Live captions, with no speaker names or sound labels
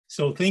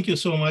So thank you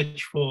so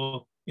much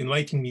for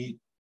inviting me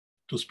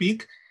to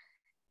speak.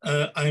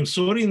 I'm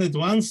sorry in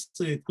advance.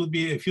 It could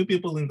be a few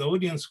people in the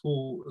audience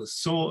who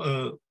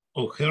saw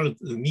or heard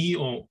me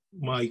or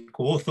my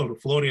co-author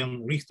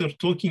Florian Richter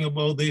talking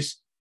about this.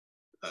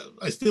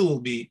 I still will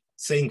be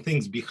saying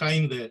things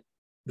behind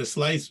the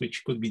slides,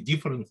 which could be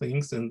different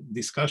things, and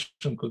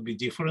discussion could be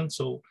different.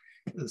 So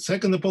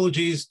second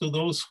apology is to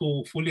those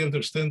who fully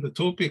understand the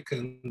topic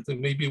and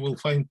maybe will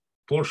find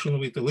portion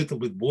of it a little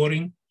bit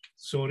boring.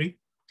 Sorry.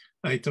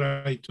 I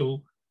try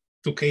to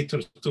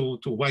cater to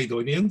wide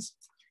audience.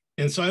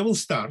 And so I will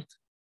start.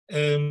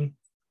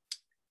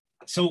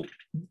 So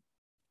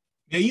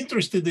we're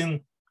interested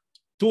in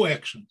two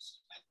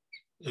actions.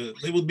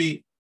 They would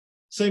be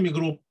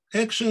semigroup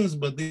actions,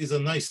 but these are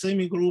nice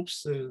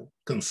semigroups,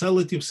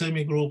 consecutive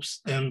semigroups,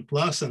 n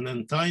plus and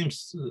n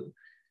times.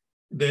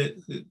 The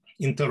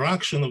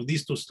interaction of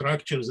these two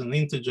structures and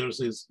integers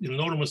is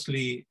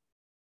enormously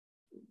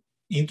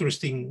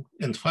interesting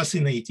and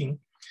fascinating.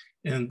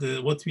 And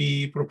what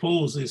we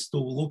propose is to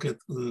look at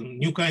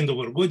new kind of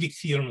ergodic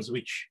theorems,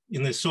 which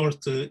in a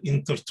sort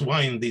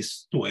intertwine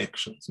these two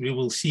actions. We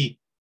will see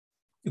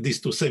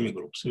these two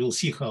semigroups. We will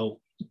see how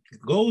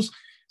it goes.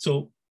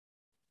 So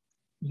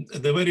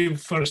at the very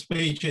first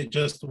page, I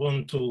just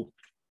want to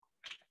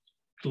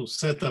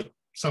set up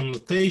some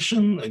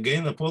notation.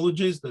 Again,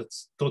 apologies,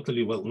 that's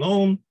totally well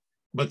known.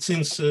 But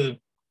since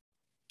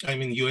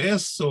I'm in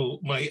US,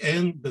 so my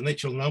n, the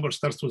natural number,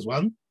 starts with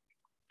 1.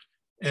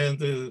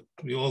 And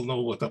we all know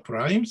what are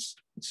primes.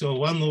 So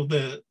one of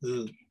the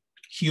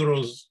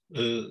heroes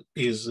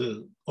is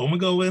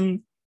omega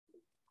n,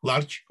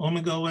 large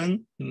omega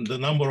n, the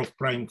number of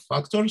prime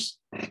factors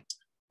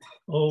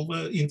of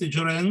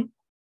integer n.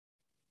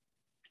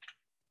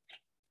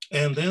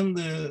 And then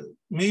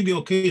maybe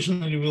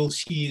occasionally we'll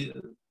see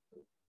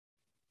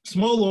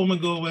small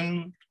omega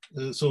n.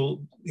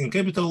 So in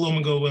capital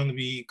omega n,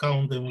 we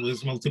count them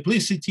with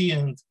multiplicity,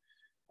 and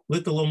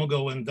little omega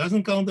n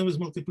doesn't count them with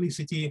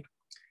multiplicity.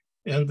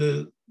 And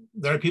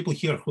there are people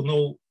here who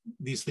know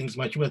these things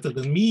much better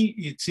than me.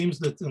 It seems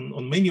that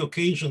on many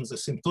occasions,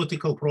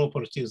 asymptotical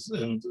properties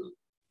and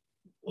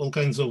all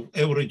kinds of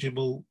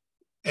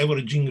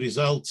averaging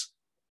results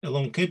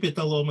along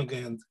capital omega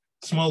and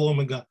small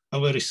omega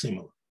are very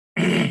similar.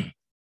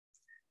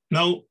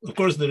 Now, of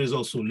course, there is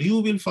also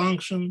Liouville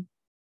function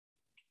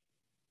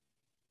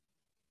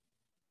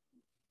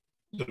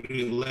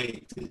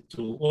related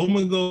to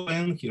omega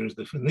n. Here's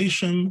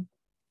definition.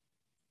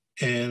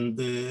 And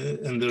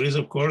there is,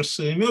 of course,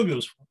 a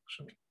Möbius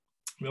function.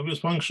 Möbius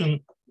function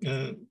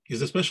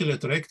is especially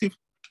attractive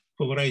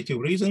for a variety of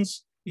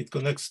reasons. It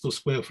connects to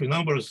square free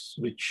numbers,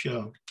 which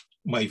are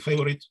my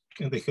favorite,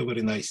 and they have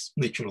very nice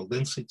natural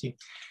density.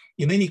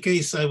 In any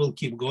case, I will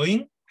keep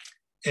going.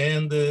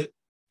 And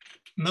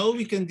now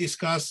we can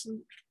discuss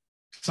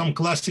some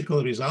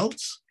classical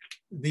results.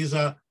 These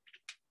are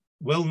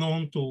well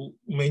known to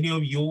many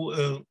of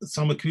you,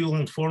 some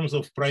equivalent forms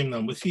of prime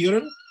number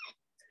theorem.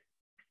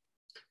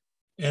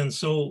 And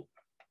so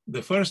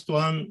the first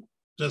one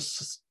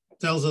just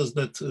tells us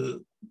that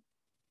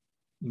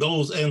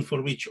those n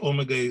for which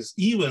omega is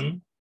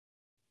even,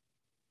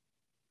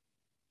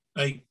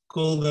 I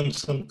call them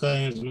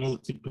sometimes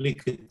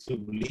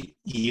multiplicatively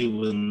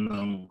even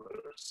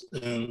numbers.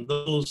 And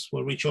those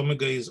for which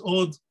omega is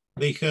odd,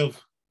 they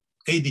have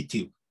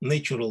additive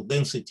natural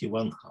density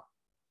 1/2.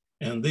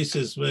 And this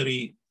is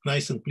very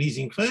nice and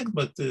pleasing fact,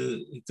 but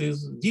it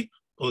is deep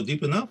or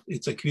deep enough.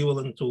 It's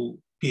equivalent to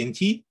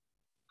PNT.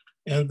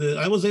 And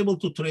I was able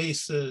to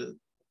trace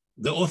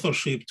the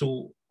authorship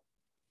to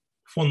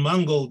von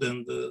Mangold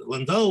and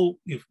Landau.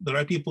 If there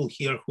are people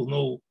here who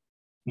know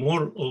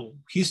more of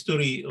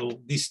history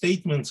of these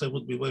statements, I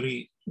would be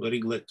very, very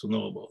glad to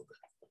know about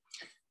that.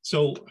 So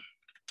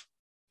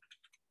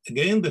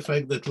again, the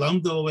fact that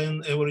lambda of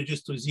n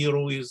averages to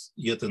 0 is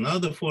yet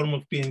another form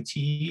of PNT,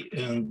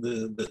 and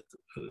that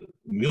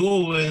mu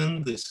of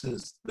n, this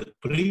is the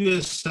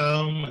previous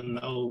sum, and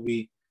now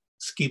we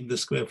skip the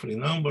square free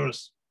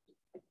numbers.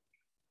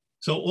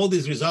 So all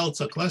these results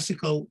are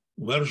classical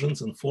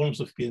versions and forms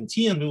of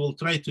PNT, and we will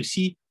try to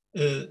see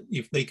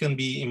if they can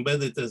be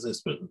embedded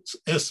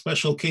as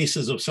special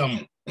cases of some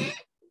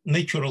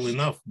natural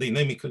enough,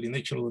 dynamically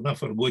natural enough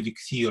ergodic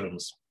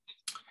theorems.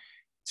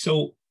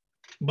 So,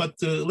 but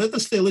let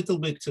us stay a little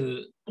bit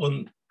on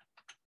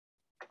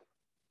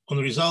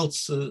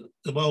results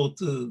about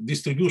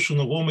distribution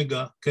of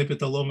omega,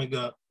 capital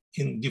omega,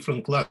 in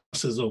different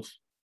classes of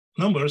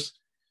numbers.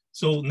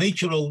 So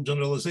natural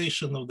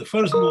generalization of the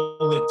first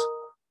bullet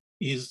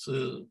is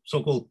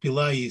so-called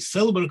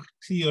Pillai-Selberg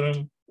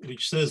theorem,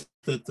 which says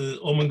that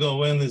omega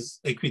of n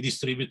is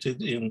equidistributed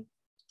in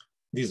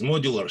these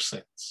modular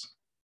sets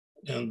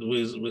and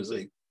with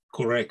a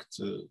correct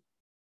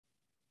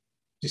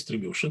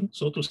distribution,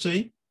 so to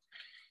say.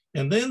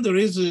 And then there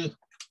is a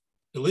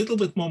little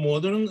bit more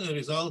modern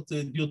result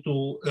due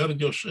to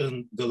Erdős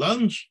and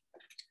Delange,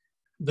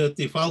 that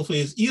if alpha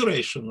is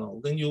irrational,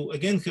 then you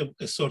again have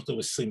a sort of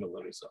a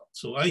similar result.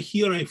 So I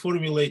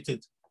formulated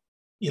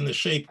in a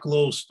shape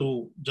close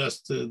to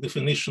just the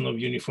definition of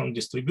uniform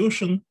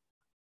distribution.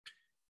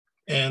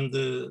 And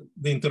the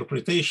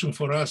interpretation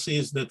for us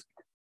is that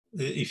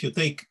if you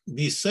take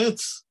these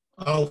sets,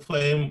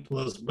 alpha m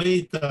plus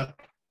beta,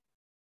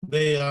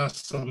 they are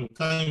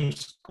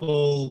sometimes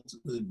called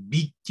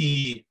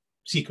BT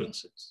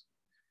sequences.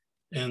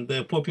 And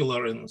they're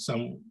popular in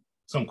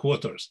some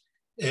quarters.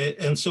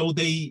 And so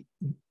they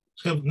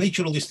have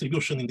natural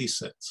distribution in these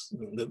sets.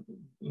 The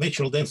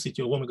natural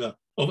density of omega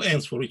of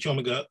n's for which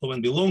omega of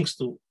n belongs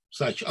to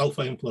such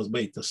alpha m plus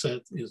beta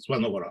set is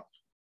 1 over alpha.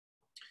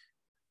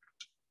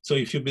 So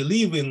if you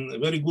believe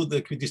in very good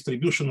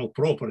equidistributional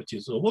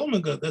properties of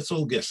omega, that's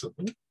all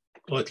guessable.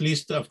 Or at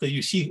least after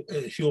you see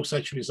a few of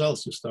such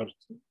results, you start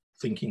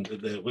thinking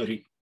that they're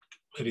very,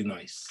 very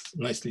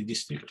nicely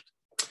distributed.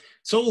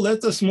 So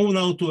let us move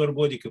now to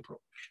ergodic approach.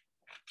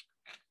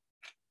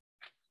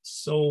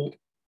 So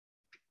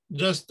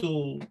just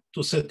to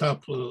set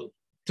up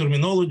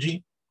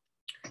terminology,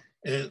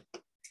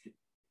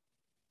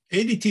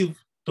 additive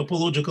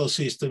topological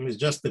system is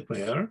just a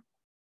pair.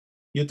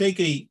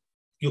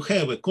 You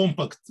have a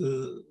compact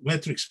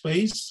metric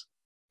space,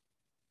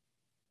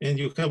 and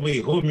you have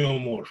a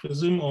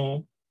homeomorphism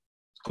or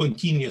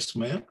continuous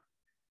map.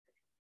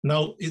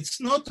 Now, it's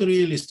not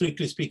really,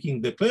 strictly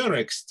speaking, the pair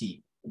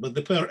xt, but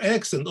the pair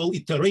x and all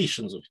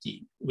iterations of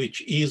t,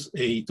 which is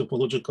a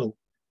topological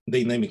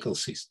dynamical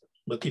system.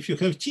 But if you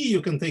have t,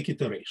 you can take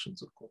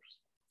iterations, of course.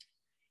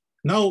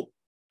 Now,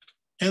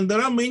 and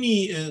there are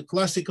many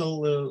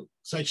classical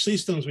such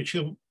systems which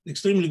have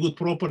extremely good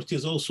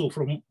properties also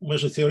from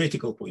measure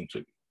theoretical point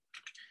of view.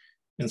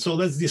 And so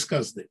let's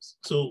discuss this.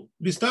 So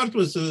we start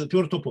with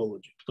pure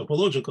topology,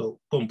 topological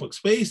compact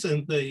space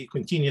and the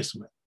continuous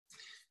map.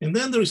 And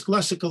then there is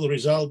classical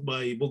result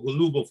by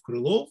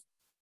Bogolyubov-Krylov,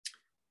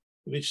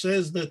 which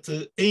says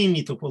that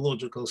any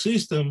topological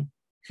system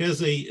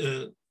has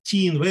a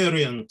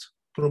t-invariant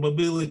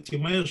probability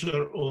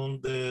measure on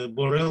the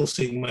Borel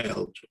sigma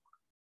algebra.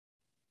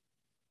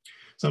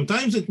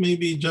 Sometimes it may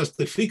be just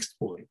a fixed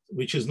point,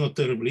 which is not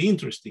terribly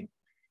interesting.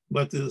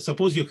 But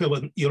suppose you have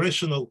an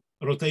irrational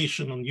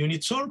rotation on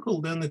unit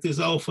circle, then it is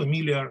our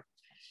familiar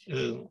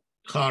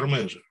Haar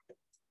measure.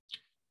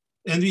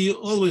 And we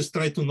always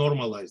try to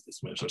normalize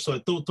this measure. So I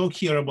talk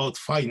here about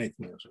finite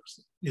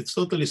measures. It's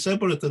totally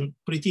separate and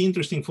pretty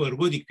interesting for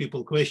ergodic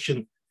people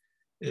question,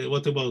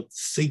 what about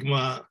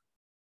sigma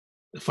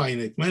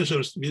finite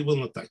measures? We will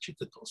not touch it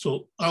at all.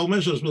 So our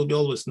measures will be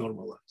always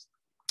normalized.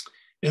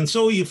 And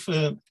so if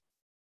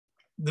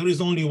there is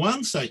only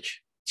one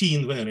such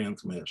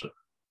t-invariant measure,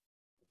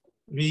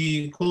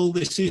 we call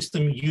the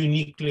system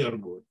uniquely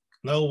ergodic.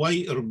 Now,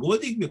 why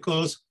ergodic?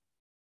 Because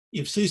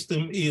if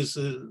system is,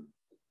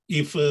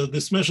 if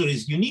this measure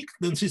is unique,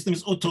 then system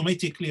is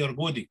automatically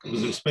ergodic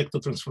with respect to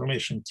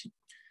transformation t.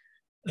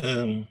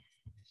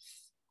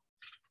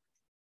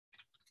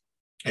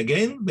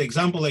 Again, the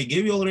example I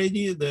gave you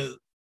already, the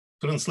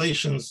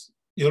translations,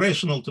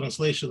 irrational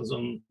translations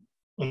on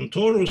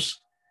torus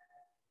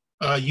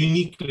are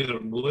uniquely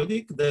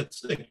ergodic.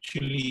 That's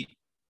actually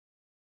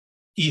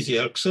easy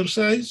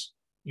exercise.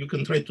 You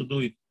can try to do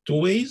it two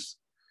ways.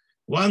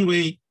 One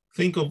way,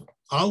 think of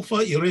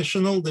alpha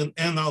irrational, then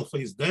n alpha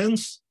is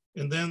dense,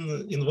 and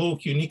then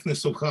invoke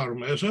uniqueness of Haar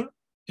measure.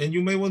 And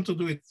you may want to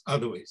do it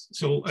other ways.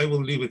 So I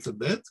will leave it at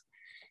that.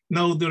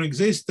 Now there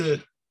exists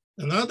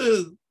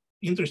another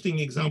interesting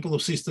example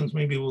of systems.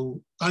 Maybe we'll,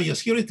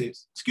 yes, here it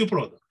is, skew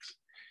products.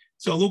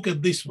 So look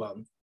at this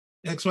one,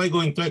 xy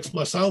going to x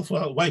plus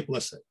alpha, y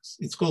plus x.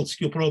 It's called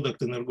skew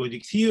product in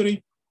ergodic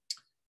theory.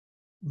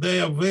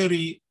 They are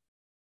very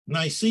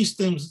nice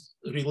systems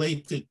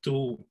related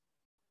to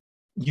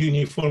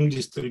uniform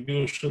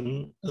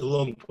distribution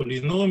along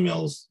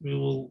polynomials. We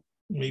will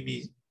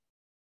maybe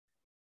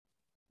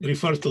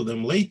refer to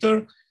them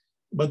later.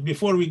 But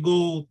before we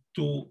go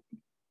to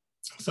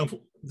some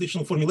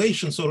additional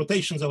formulations or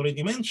rotations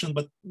already mentioned,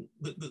 but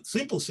the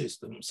simple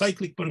system,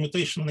 cyclic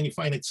permutation on any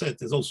finite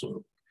set is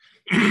also,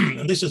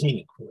 and this is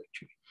meaningful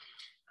actually.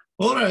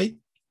 All right.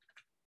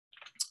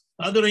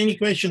 Are there any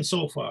questions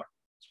so far,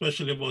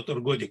 especially about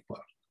ergodic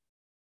part?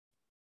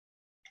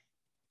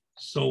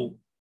 So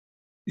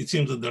it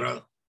seems that there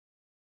are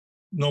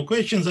no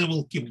questions. I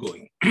will keep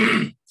going.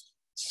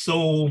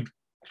 So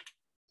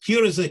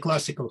here is a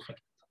classical fact.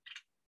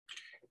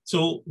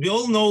 So we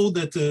all know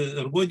that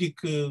ergodic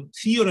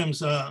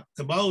theorems are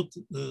about,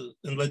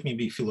 and let me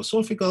be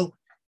philosophical,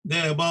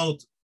 they're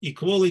about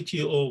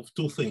equality of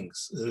two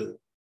things,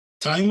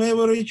 time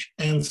average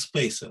and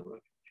space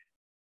average.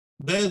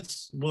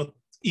 That's what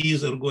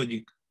is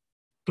ergodic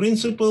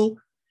principle,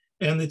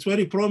 and it's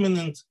very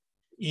prominent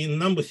in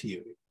number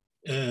theory.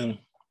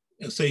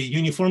 Say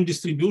uniform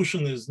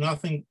distribution is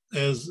nothing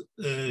as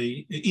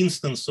an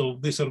instance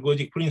of this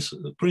ergodic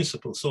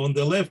principle. So on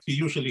the left, you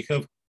usually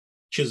have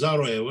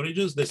Cesaro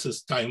averages. This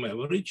is time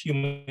average. You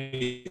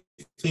may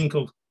think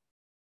of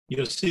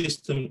your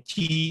system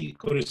T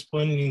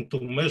corresponding to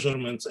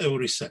measurements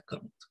every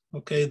second.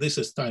 Okay, this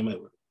is time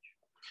average.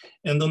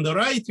 And on the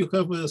right, you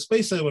have a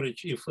space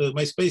average. If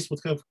my space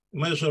would have a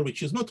measure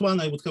which is not 1,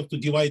 I would have to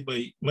divide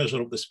by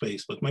measure of the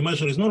space. But my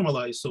measure is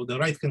normalized, so the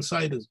right-hand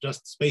side is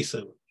just space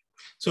average.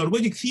 So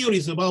ergodic theory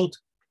is about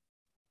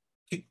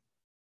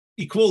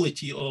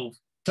equality of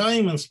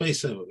time and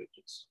space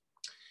averages.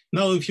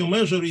 Now, if your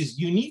measure is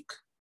unique,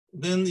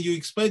 then you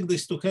expect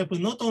this to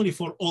happen not only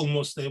for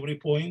almost every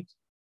point.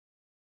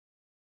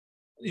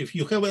 If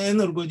you have an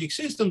ergodic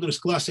system, there's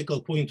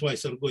classical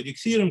pointwise ergodic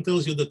theorem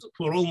tells you that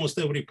for almost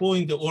every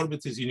point, the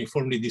orbit is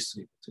uniformly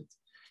distributed.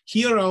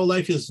 Here, our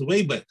life is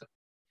way better.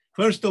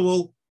 First of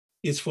all,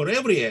 it's for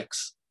every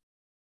x.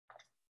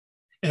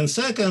 And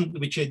second,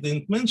 which I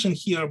didn't mention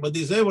here, but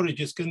these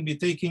averages can be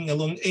taken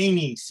along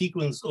any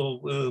sequence of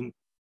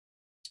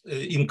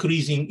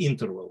increasing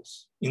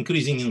intervals,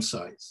 increasing in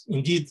size.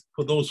 Indeed,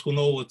 for those who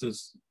know what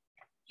is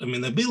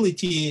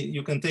amenability,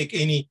 you can take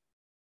any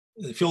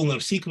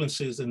Fellner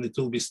sequences and it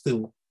will be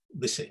still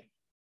the same.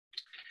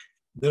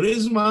 There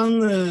is one,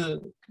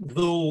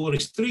 though,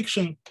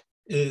 restriction,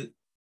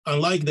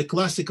 unlike the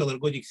classical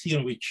ergodic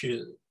theorem, which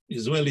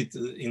is valid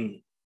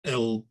in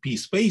LP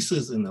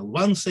spaces, in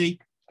L1, say,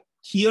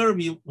 here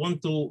we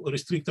want to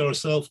restrict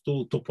ourselves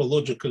to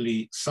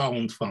topologically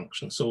sound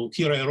functions. So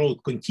here I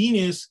wrote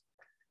continuous,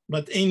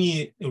 but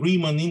any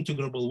Riemann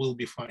integrable will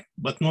be fine,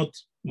 but not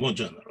more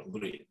general,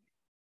 really.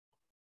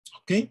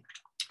 Okay,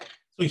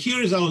 so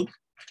here is our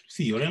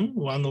theorem,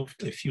 one of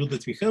a few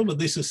that we have, but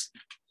this is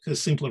a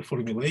simpler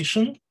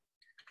formulation.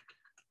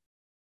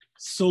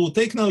 So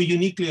take now a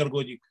uniquely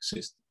ergodic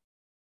system.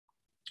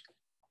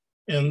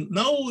 And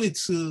now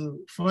it's a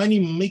funny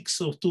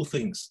mix of two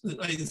things.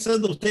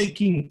 Instead of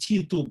taking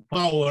t to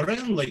power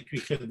n, like we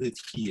had it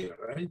here,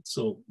 right?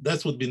 So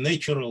that would be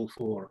natural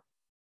for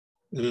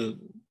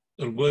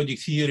ergodic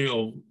theory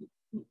of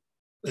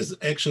as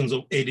actions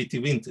of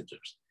additive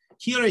integers.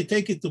 Here I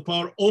take it to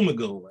power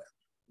omega of n,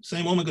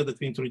 same omega that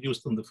we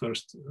introduced on the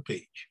first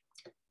page.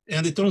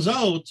 And it turns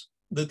out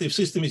that if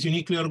system is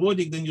uniquely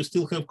ergodic, then you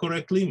still have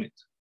correct limit.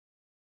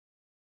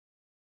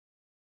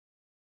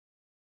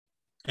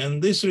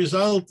 And this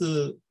result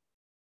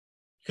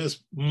has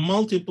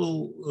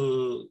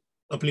multiple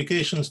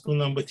applications to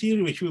number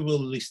theory, which we will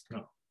list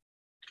now.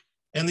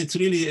 And it's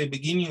really a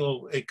beginning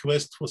of a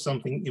quest for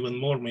something even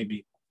more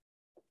maybe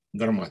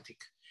dramatic.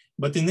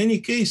 But in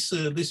any case,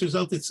 this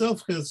result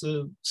itself has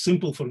a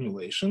simple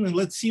formulation, and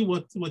let's see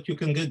what you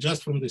can get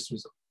just from this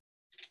result.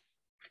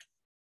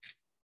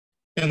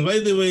 And by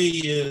the way,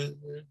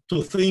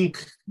 to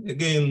think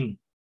again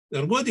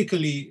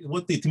ergodically,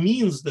 what it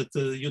means that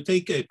you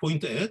take a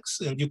point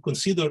x and you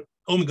consider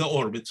omega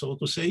orbit, so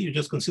to say, you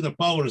just consider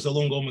powers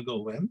along omega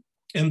of n,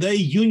 and they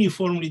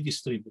uniformly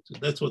distributed.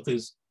 That's what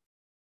is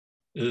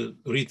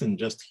written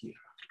just here.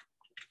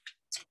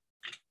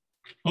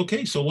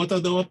 Okay, so what are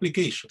the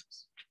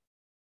applications?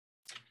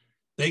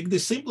 Take the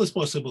simplest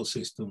possible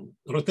system,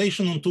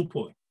 rotation on 2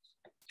 points,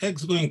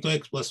 x going to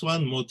x plus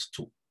 1 mod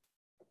 2.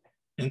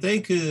 And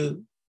take a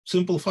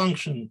simple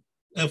function,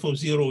 f of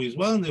 0 is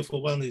 1, f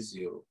of 1 is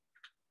 0.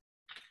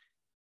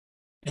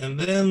 And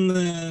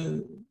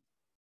then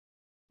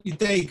it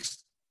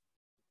takes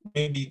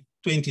maybe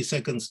 20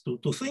 seconds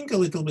to think a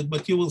little bit,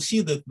 but you will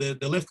see that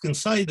the left-hand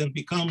side then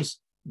becomes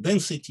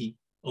density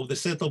of the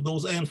set of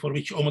those n for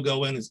which omega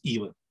of n is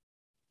even.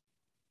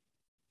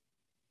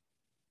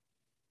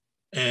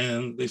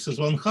 And this is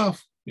 1/2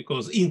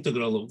 because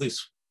integral of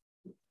this,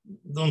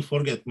 don't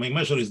forget, my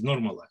measure is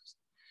normalized.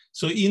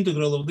 So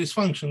integral of this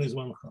function is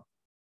 1/2.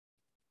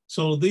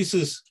 So this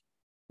is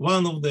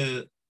one of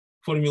the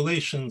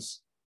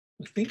formulations.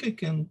 I think I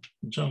can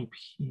jump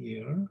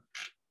here.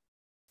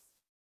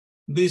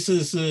 This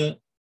is the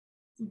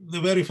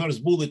very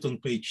first bullet on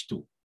page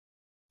 2.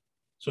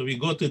 So we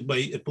got it by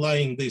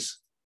applying this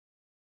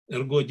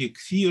ergodic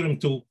theorem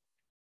to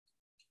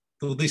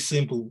this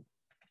simple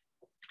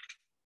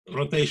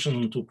rotation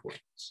on 2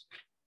 points.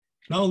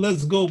 Now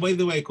let's go, by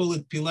the way, I call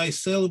it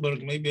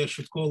Pillai-Selberg. Maybe I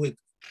should call it,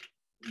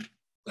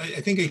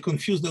 I think I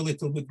confused a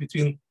little bit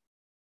between,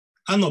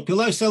 no,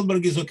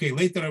 Pillai-Selberg is okay.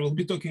 Later I will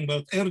be talking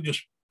about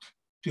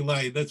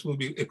Erdős-Pillai, that will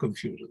be a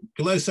confusion.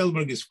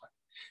 Pillai-Selberg is fine.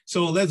 So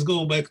let's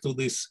go back to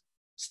this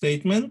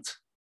statement.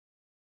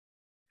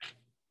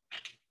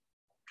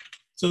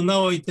 So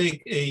now I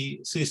take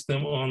a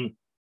system on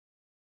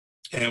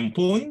m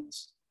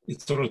points,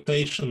 it's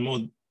rotation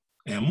mod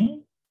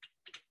m,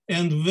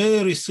 and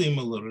very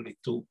similarly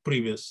to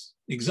previous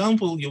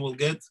example, you will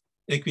get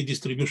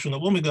equidistribution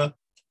of omega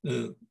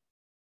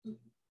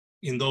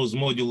in those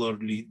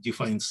modularly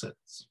defined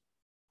sets.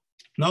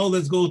 Now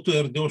let's go to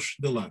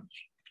Erdős-Delange.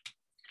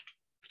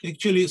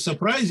 Actually,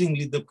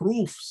 surprisingly, the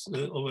proofs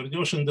of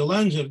Erdős and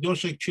Delange,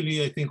 Erdős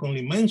actually, I think,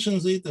 only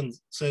mentions it and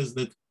says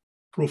that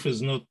proof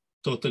is not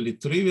totally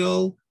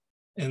trivial,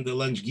 and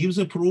Delange gives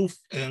a proof.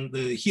 And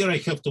here I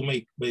have to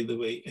make, by the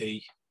way, a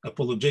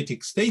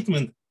apologetic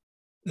statement.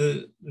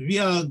 We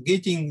are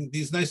getting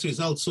these nice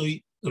results so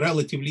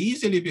relatively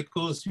easily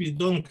because we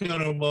don't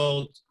care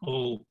about,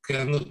 or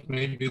cannot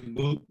maybe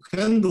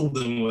handle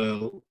them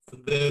well,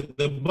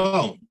 the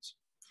bounds.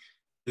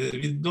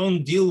 we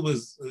don't deal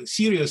with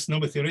serious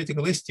number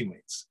theoretical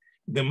estimates.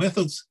 The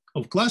methods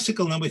of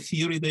classical number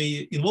theory,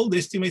 they involve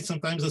estimates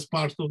sometimes as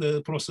part of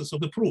the process of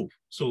the proof.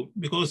 So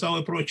because our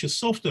approach is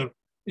softer,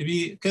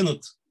 we cannot,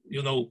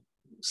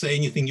 say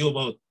anything new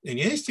about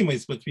any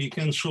estimates, but we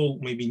can show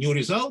maybe new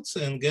results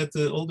and get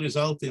old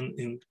result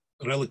in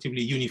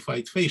relatively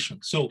unified fashion.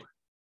 So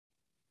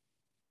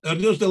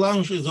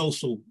Erdős-Delange is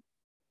also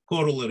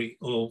corollary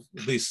of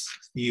this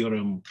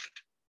theorem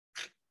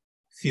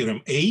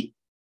A.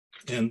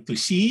 And to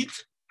see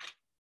it,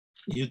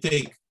 you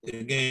take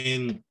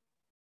again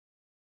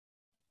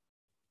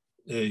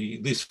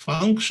this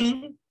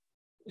function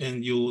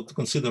and you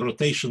consider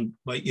rotation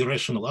by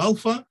irrational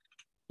alpha.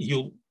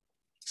 You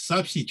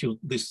substitute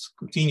this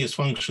continuous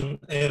function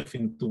f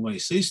into my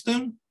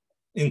system,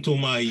 into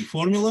my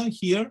formula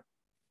here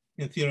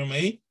in theorem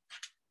A,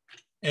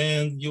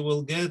 and you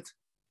will get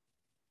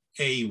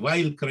a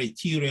Weil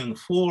criterion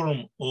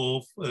form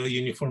of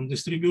uniform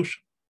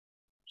distribution.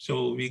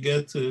 So we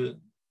get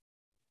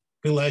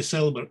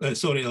Pillai-Selberg,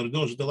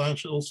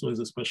 Erdős-Delange also is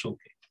a special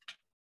case.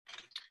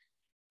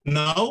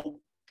 Now,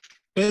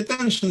 pay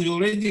attention, we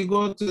already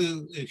got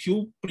a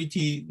few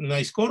pretty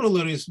nice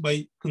corollaries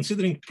by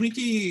considering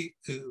pretty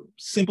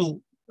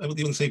simple, I would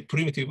even say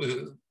primitive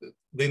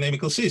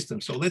dynamical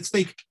systems. So let's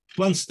take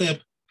one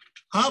step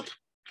up.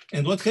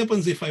 And what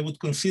happens if I would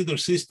consider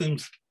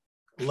systems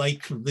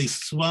like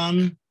this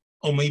one,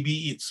 or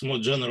maybe its more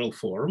general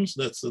forms?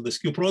 That's the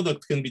skew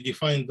product can be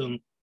defined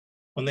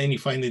on any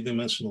finite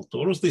dimensional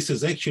torus. This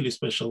is actually a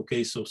special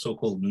case of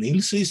so-called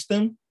nil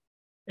system.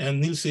 And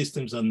nil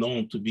systems are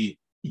known to be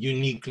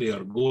uniquely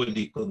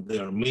ergodic on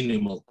their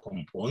minimal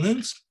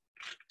components.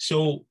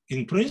 So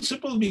in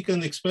principle, we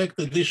can expect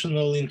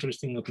additional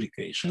interesting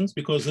applications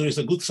because there is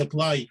a good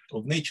supply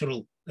of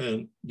natural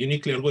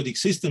uniquely ergodic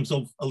systems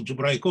of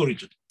algebraic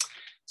origin.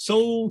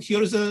 So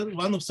here's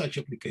one of such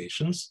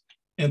applications.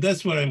 And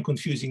that's where I'm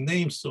confusing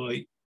names. So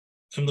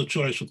I'm not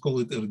sure I should call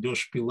it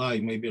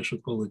Erdős-Pillai. Maybe I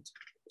should call it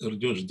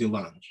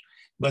Erdős-Delange.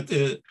 But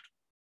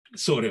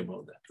sorry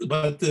about that.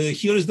 But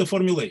here is the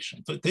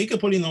formulation. So take a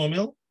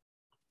polynomial,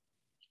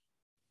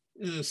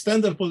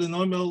 standard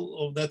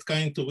polynomial of that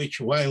kind to which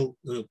Weil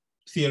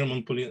theorem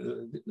on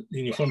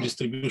uniform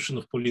distribution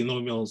of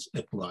polynomials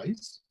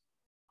applies.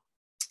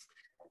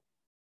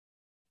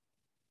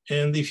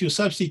 And if you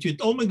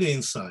substitute omega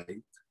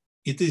inside,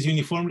 it is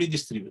uniformly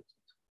distributed.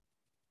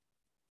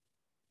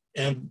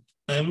 And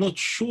I'm not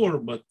sure,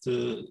 but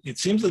it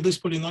seems that this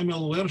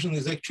polynomial version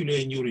is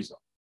actually a new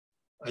result.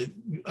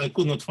 I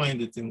could not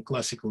find it in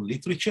classical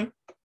literature,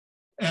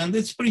 and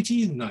it's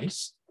pretty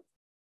nice.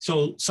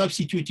 So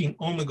substituting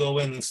omega of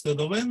n instead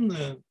of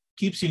n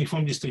keeps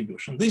uniform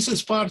distribution. This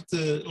is part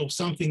of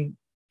something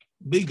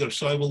bigger,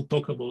 so I will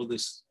talk about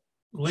this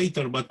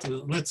later, but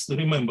let's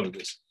remember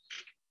this.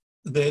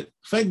 The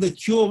fact that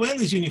Q of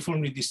n is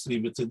uniformly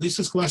distributed, this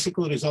is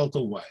classical result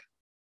of Weil.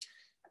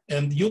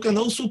 And you can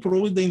also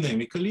prove it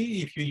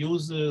dynamically if you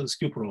use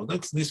skew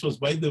products. This was,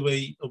 by the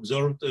way,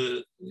 observed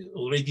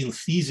already in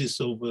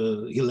thesis of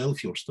Hillel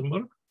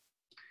Fürstenberg.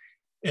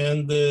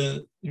 And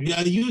we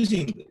are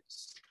using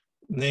this,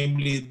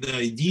 namely the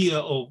idea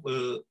of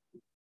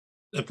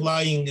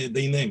applying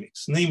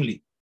dynamics.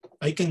 Namely,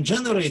 I can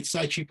generate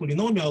such a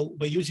polynomial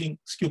by using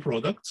skew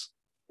products.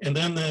 And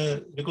then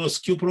because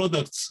skew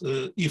products,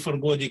 if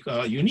ergodic,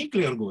 are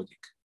uniquely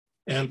ergodic.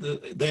 And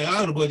they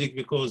are ergodic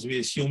because we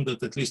assume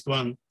that at least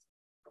one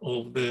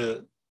of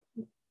the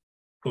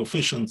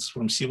coefficients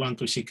from C1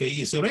 to Ck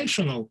is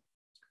irrational.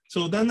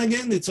 So then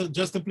again, it's a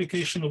just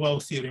application of our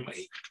theorem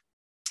A.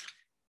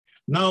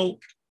 Now,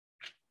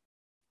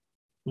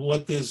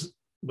 but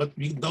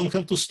we don't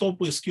have to stop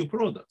with skew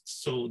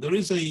products. So there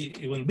is a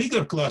even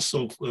bigger class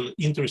of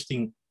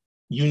interesting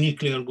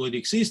uniquely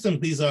ergodic systems.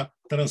 These are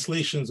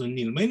translations on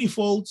nil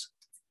manifolds.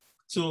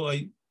 So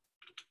I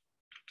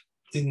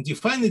didn't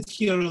define it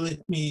here.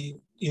 Let me,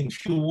 in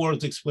few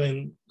words,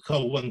 explain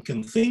how one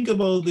can think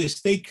about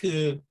this. Take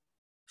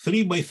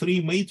 3 by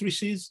 3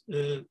 matrices,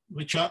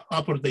 which are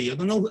upper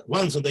diagonal,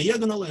 one's on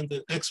diagonal, and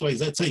the x, y,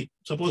 z, say,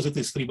 suppose it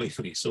is 3 by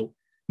 3. So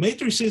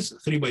matrices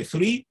 3 by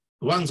 3,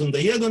 one's on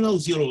diagonal,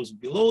 zeros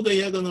below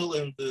diagonal,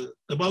 and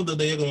above the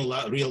diagonal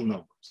are real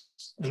numbers.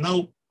 And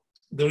now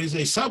there is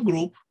a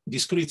subgroup,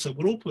 discrete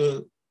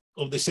subgroup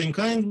of the same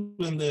kind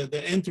when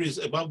the entries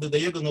above the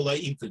diagonal are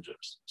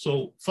integers.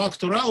 So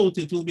factor out,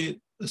 it will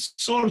be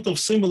sort of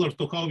similar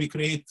to how we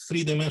create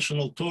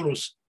three-dimensional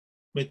torus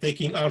by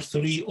taking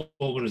R3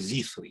 over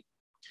Z3.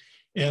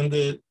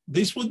 And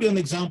this would be an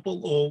example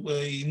of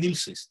a nil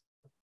system.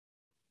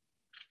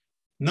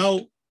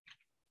 Now,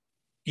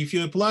 if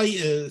you apply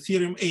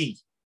theorem A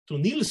to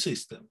nil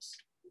systems,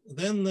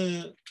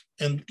 then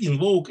and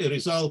invoke a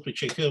result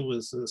which I have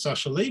with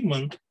Sasha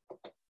Leibman,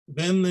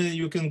 then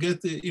you can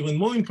get even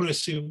more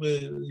impressive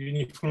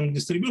uniform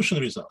distribution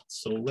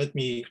results. So let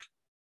me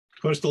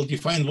first of all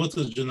define what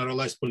is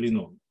generalized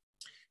polynomial.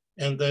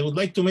 And I would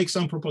like to make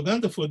some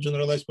propaganda for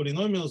generalized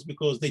polynomials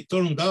because they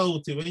turned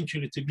out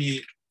eventually to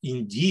be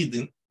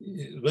indeed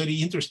very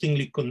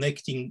interestingly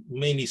connecting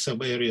many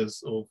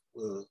sub-areas of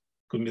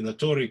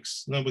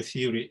combinatorics, number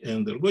theory,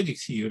 and ergodic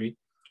theory,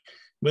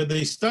 where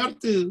they start,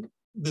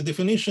 the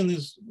definition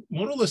is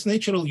more or less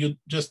natural. You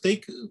just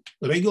take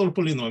regular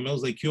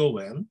polynomials like Q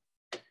of n,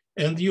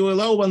 and you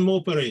allow one more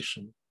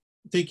operation,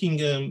 taking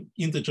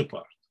integer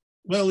part.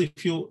 Well,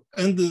 if you,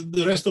 and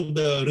the rest of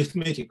the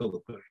arithmetical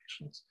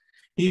operations.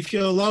 If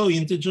you allow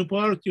integer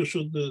part, you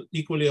should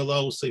equally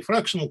allow, say,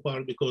 fractional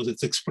part, because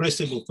it's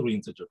expressible through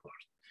integer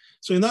part.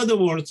 So in other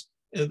words,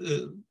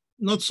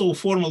 not so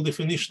formal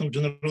definition of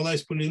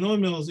generalized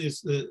polynomials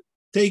is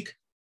take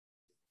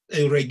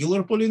a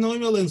regular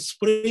polynomial and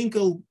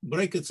sprinkle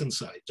brackets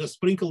inside. Just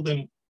sprinkle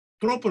them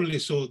properly,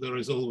 so there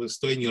is always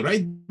to any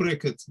right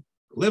bracket,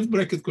 left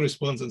bracket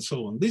corresponds, and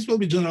so on. This will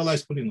be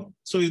generalized polynomial.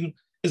 So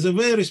as a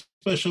very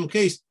special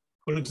case,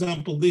 for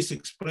example, this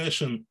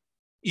expression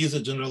is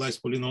a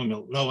generalized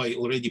polynomial. Now I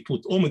already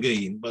put omega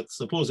in, but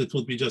suppose it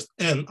would be just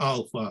n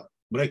alpha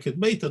bracket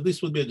beta,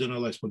 this would be a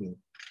generalized polynomial.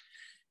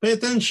 Pay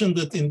attention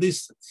that in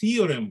this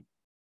theorem,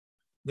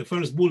 the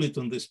first bullet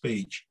on this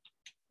page,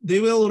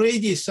 there were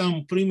already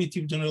some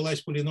primitive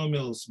generalized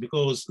polynomials,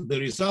 because the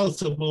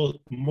results about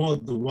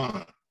mod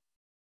 1.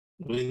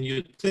 When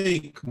you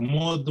take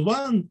mod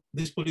 1,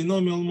 this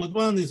polynomial mod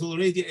 1 is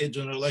already a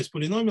generalized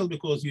polynomial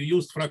because you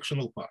used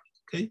fractional part,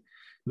 okay?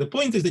 The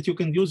point is that you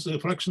can use a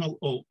fractional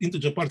or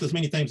integer part as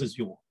many times as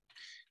you want.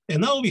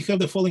 And now we have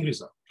the following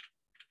result.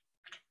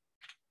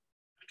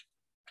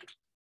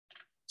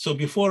 So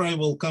before I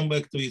will come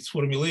back to its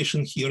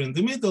formulation here in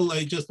the middle,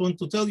 I just want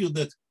to tell you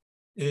that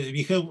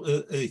we have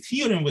a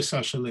theorem with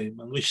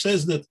Sasha-Lehmann, which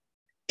says that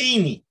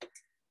any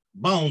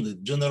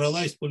bounded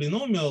generalized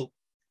polynomial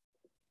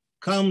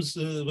comes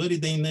a very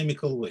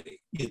dynamical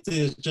way. It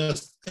is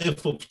just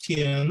f of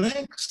t and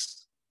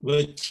x,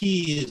 where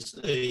t is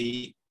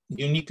a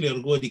uniquely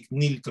ergodic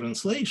nil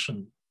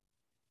translation,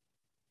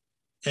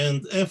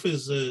 and f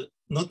is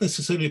not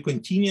necessarily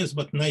continuous,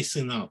 but nice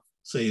enough,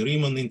 say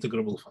Riemann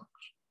integrable function.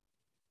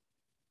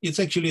 It's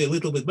actually a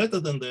little bit better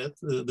than that,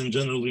 than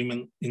general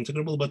Riemann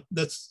integrable, but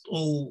that's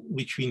all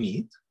which we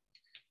need.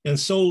 And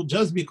so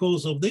just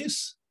because of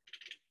this,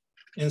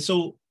 and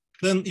so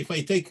then if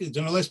I take a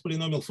generalized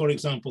polynomial, for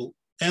example,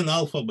 n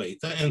alpha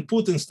beta, and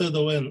put instead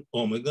of n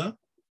omega,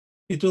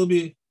 it will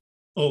be,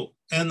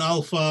 n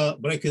alpha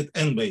bracket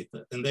n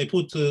beta. And I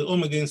put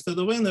omega instead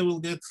of n, I will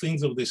get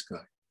things of this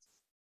kind.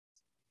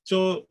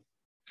 So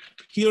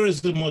here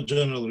is the more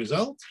general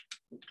result.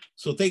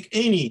 So take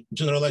any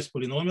generalized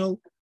polynomial.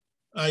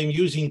 I'm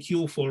using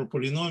Q for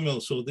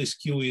polynomial, so this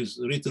Q is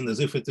written as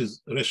if it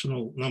is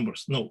rational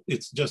numbers. No,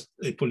 it's just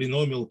a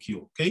polynomial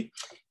Q, okay?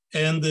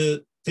 And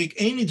take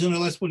any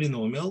generalized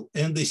polynomial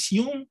and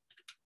assume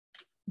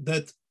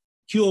that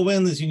Q of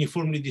n is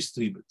uniformly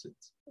distributed.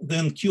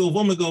 Then Q of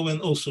omega of n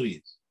also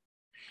is.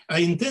 I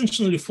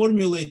intentionally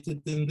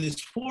formulated in this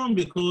form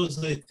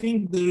because I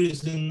think there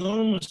is an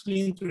enormously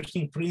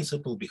interesting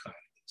principle behind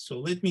it. So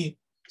let me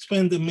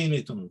spend a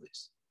minute on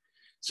this.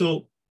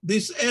 So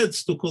this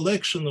adds to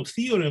collection of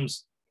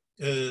theorems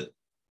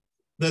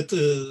that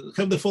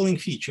have the following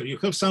feature. You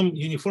have some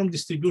uniform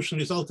distribution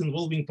result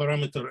involving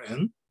parameter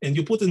n, and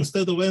you put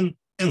instead of n,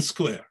 n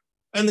square,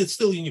 and it's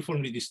still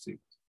uniformly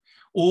distributed.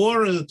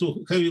 Or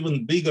to have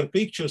even bigger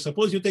picture,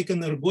 suppose you take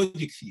an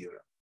ergodic theorem,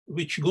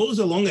 which goes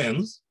along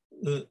n's,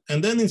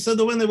 and then instead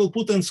of n, I will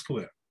put n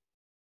square.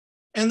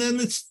 And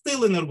then it's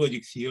still an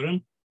ergodic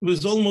theorem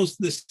with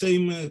almost the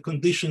same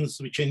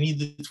conditions which I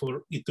needed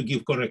for it to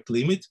give correct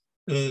limit.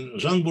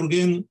 Jean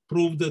Bourgain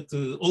proved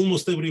that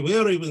almost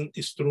everywhere even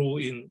is true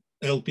in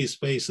LP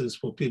spaces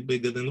for p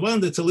bigger than 1.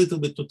 That's a little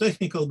bit too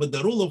technical, but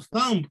the rule of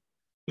thumb,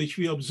 which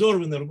we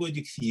observe in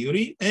ergodic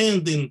theory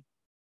and in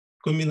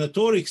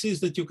combinatorics,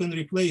 is that you can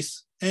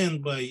replace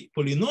n by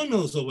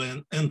polynomials of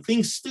n and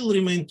things still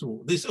remain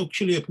true. This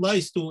actually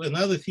applies to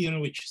another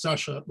theorem which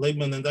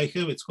Sasha-Lehmann and I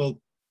have. It's called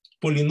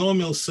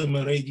polynomial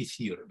Semeredi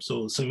theorem.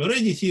 So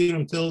Semeredi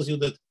theorem tells you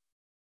that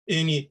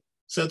any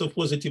set of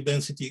positive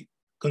density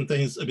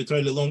contains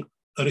arbitrarily long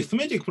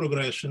arithmetic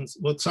progressions.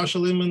 What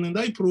Sasha-Lehmann and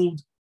I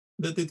proved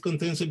that it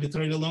contains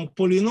arbitrarily long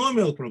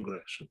polynomial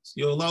progressions.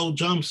 You allow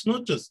jumps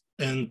not just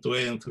n to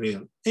n,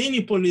 3n,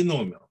 any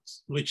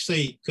polynomials, which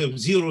say have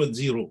 0 at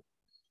 0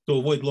 to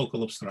avoid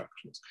local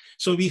abstractions.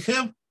 So we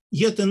have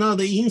yet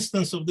another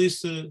instance of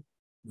this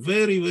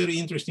very, very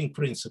interesting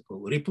principle.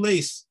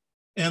 Replace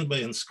n by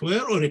n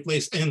square, or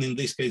replace n in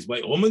this case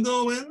by omega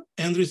of n,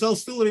 and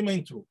results still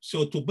remain true.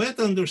 So to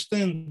better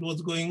understand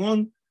what's going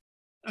on,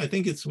 I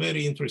think it's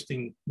very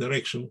interesting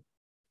direction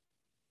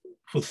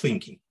for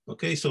thinking.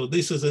 Okay, so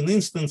this is an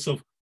instance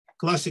of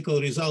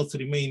classical results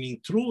remaining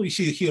true. You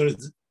see here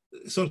it's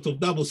sort of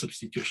double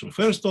substitution.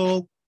 First of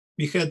all,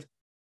 we had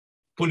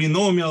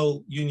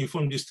polynomial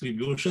uniform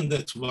distribution,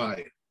 that's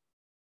y.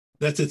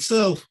 That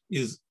itself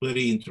is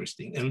very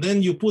interesting. And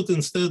then you put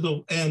instead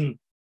of n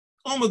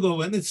omega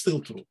of n, it's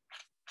still true.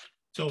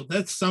 So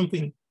that's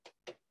something,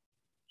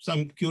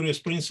 some curious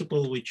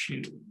principle which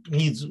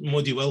needs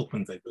more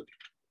development, I believe.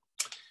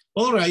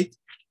 All right,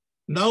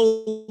 now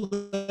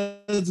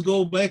let's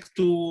go back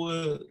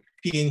to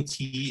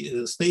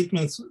PNT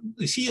statements.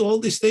 You see all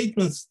these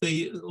statements,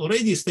 they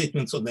already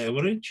statements on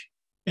average,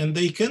 and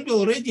they can be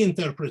already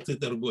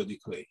interpreted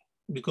ergodic way,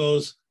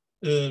 because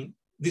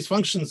these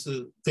functions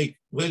take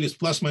values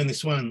plus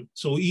minus 1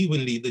 so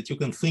evenly that you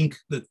can think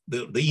that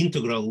the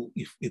integral,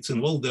 if it's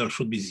involved there,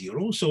 should be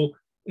 0. So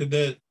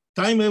the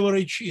time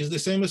average is the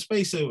same as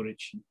space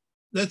average.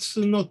 That's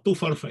not too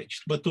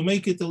far-fetched, but to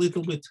make it a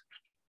little bit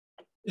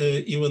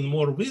even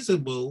more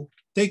visible,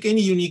 take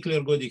any uniquely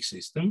ergodic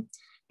system,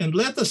 and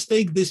let us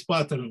take this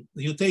pattern.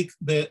 You take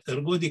the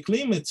ergodic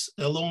limits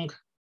along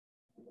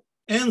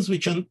ends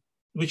which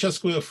are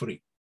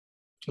square-free,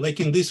 like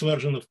in this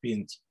version of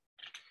PNT.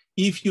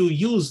 If you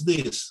use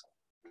this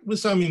with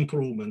some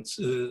improvements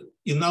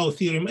in our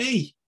theorem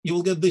A, you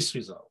will get this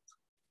result.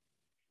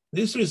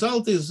 This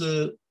result is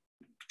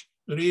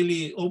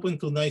really open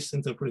to nice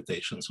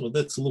interpretation. So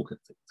let's look at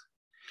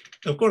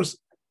it. Of course,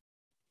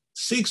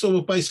 6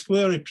 over pi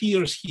square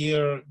appears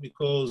here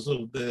because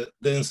of the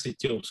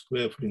density of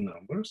square-free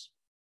numbers.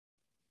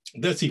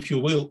 That's, if you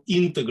will,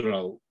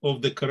 integral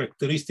of the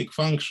characteristic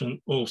function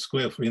of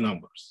square-free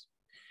numbers.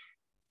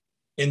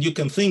 And you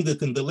can think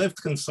that in the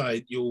left-hand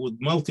side, you would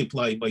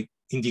multiply by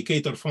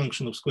indicator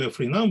function of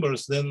square-free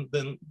numbers, then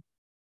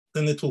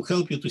it will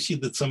help you to see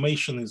that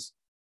summation is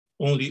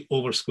only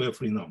over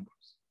square-free numbers.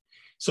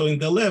 So in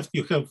the left,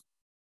 you have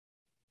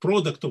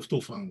product of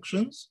two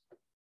functions,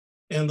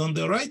 and on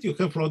the right, you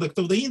have product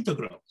of the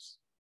integrals.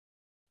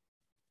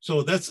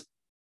 So that's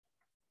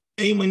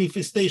a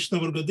manifestation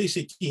of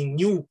ergodicity in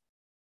new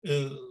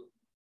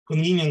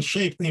convenient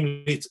shape,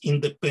 namely its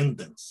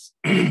independence.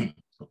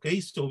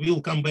 Okay, so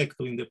we'll come back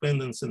to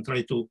independence and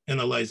try to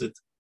analyze it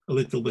a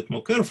little bit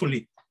more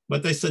carefully,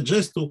 but I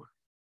suggest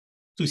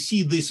to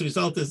see this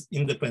result as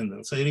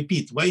independence. I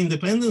repeat, why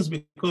independence?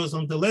 Because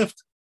on the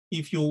left,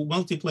 if you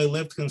multiply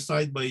left-hand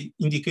side by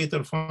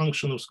indicator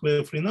function of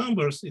square-free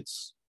numbers,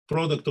 it's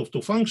product of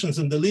two functions,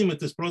 and the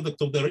limit is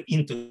product of their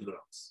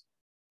integrals.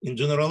 In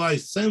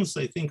generalized sense,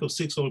 I think of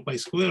 6 over pi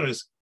square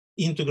as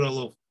integral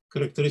of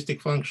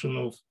characteristic function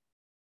of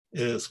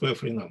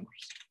square-free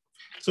numbers.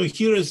 So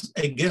here is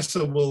a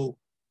guessable,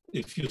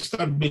 if you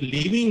start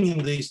believing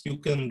in this, you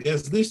can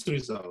guess this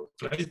result,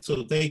 right?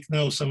 So take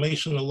now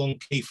summation along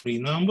k-free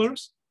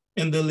numbers,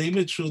 and the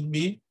limit should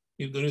be,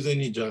 if there is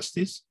any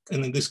justice,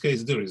 and in this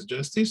case there is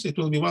justice, it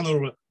will be 1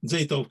 over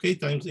zeta of k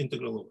times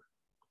integral over.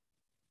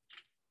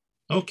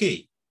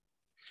 Okay,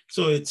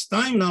 so it's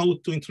time now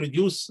to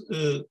introduce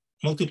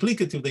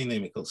multiplicative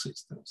dynamical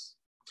systems.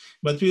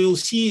 But we will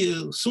see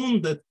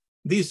soon that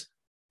these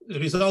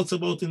results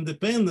about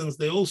independence,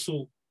 they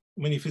also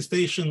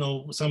manifestation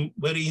of some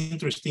very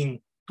interesting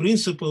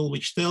principle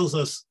which tells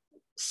us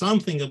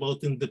something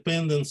about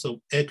independence of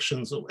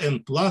actions of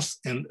n plus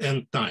and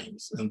n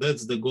times. And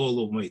that's the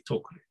goal of my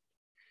talk.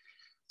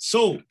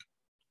 So,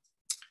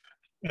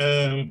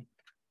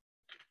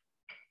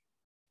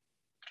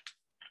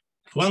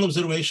 one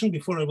observation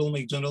before I will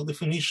make general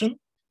definition.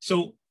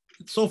 So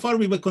far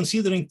we were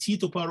considering t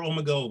to power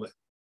omega over.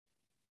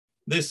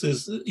 This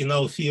is in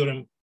our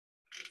theorem.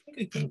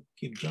 I can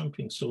keep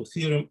jumping. So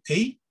theorem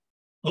A,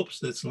 oops,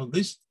 that's not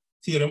this.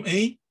 Theorem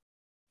A,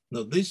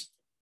 not this,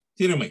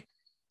 theorem A.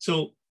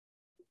 So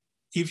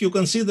if you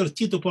consider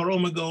t to power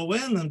omega over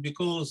n, and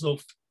because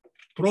of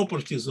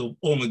properties of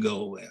omega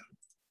over n,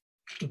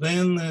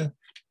 then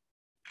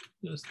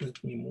just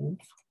let me move.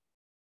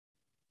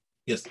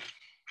 Yes.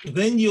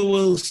 Then you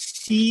will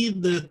see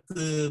that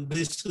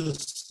this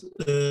is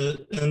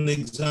an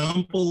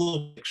example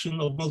of action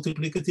of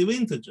multiplicative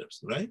integers,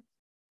 right?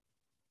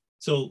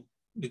 So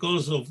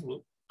because of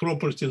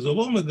properties of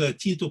omega,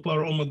 t to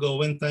power omega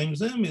of n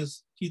times m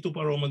is t to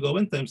power omega of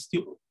n times t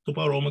to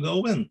power omega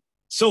of n.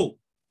 So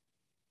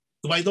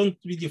why don't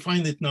we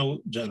define it now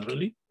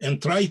generally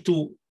and try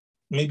to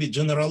maybe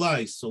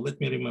generalize? So let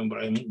me remember,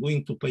 I'm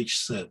going to page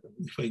 7.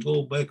 If I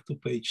go back to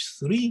page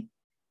 3,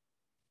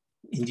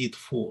 indeed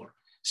 4.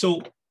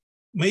 So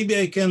maybe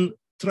I can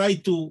try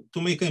to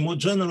make a more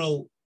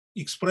general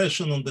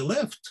expression on the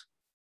left,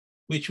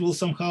 which will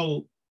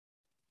somehow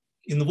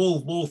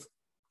involve both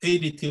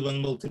additive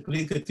and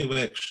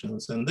multiplicative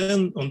actions. And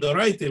then on the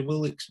right, I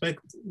will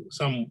expect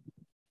some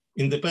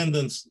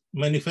independence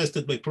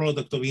manifested by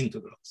product of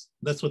integrals.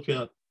 That's what we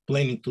are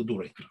planning to do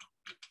right now.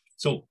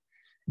 So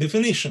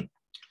definition.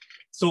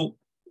 So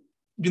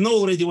we know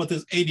already what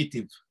is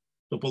additive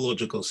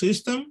topological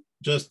system,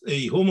 just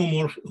a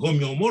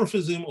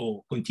homeomorphism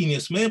or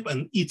continuous map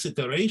and its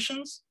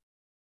iterations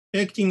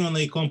acting on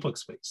a compact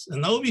space.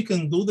 And now we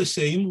can do the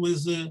same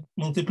with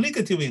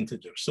multiplicative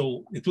integers.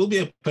 So it will be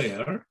a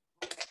pair,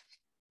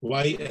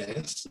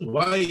 ys,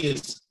 y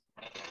is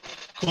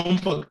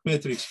compact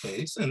metric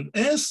space, and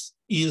s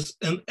is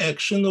an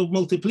action of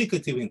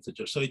multiplicative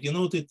integers. So I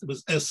denote it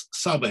with s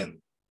sub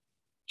n.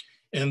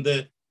 And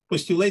the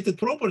postulated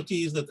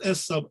property is that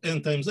s sub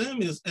n times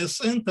m is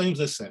sn times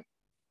sm.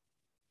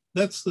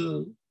 That's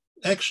the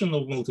action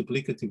of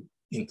multiplicative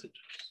integers.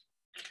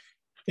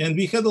 And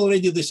we had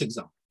already this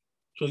example.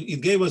 So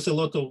it gave us a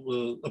lot of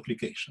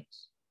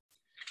applications.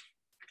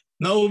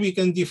 Now we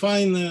can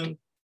define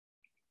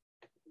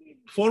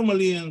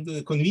formally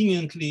and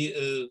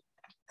conveniently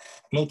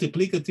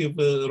multiplicative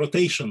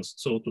rotations,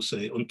 so to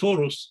say, on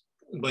torus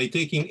by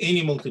taking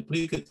any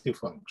multiplicative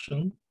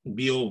function,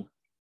 B of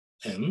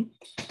n,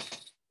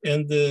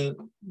 and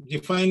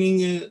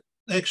defining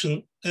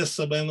action S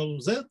sub n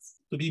of z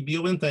to be B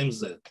of n times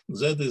z.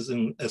 Z is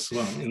in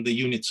S1 in the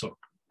unit circle.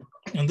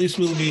 And this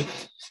will be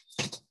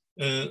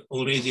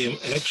already an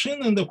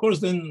action. And of course,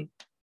 then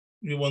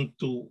we want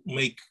to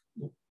make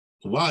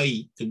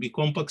Y to be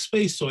compact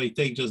space. So I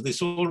take just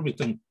this orbit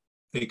and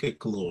take a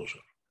closure.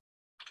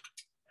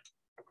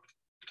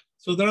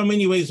 So there are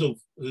many ways of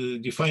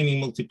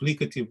defining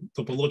multiplicative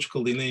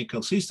topological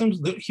dynamical systems.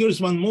 Here's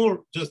one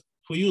more, just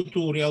for you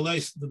to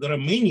realize that there are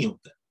many of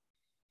them.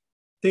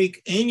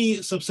 Take any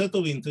subset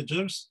of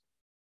integers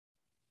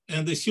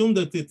and assume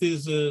that it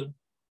is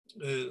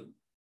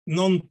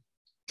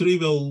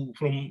non-trivial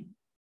from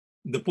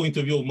the point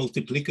of view of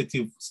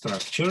multiplicative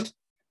structure.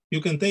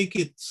 You can take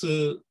its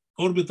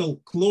orbital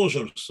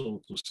closure,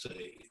 so to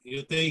say.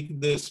 You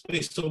take the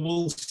space of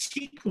all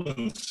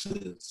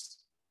sequences,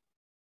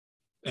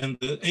 and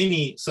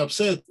any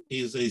subset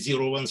is a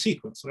 0-1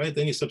 sequence, right?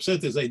 Any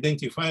subset is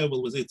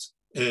identifiable with its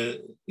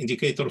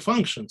indicator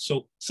function.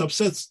 So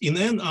subsets in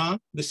N are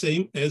the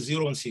same as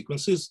 0-1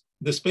 sequences.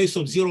 The space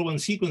of 0-1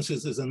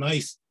 sequences is a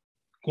nice,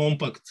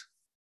 compact,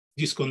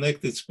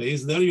 disconnected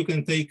space. There you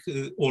can take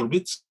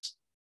orbits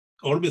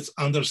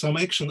under some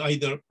action,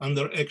 either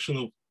under action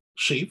of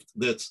shift,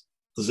 that's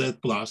Z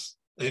plus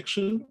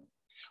action,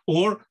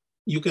 or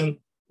you can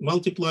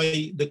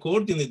multiply the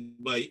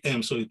coordinate by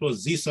m. So it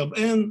was Z sub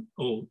n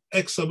or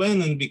x sub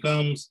n and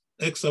becomes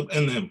x sub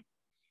nm.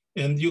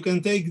 And you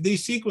can take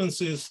these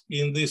sequences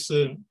in this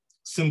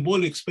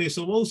symbolic space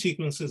of all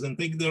sequences and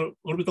take their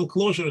orbital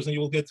closures, and you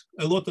will get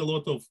a lot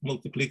of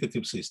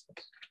multiplicative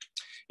systems.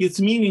 It's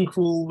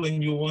meaningful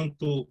when you want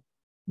to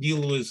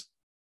deal with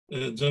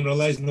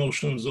generalized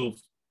notions of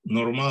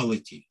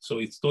normality. So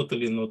it's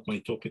totally not my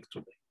topic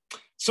today.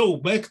 So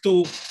back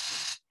to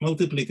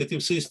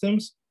multiplicative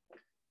systems.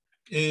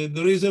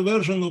 There is a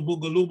version of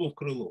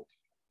Bogolubov-Krylov.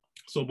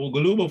 So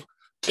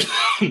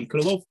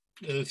Bogolubov-Krylov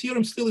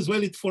theorem still is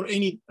valid for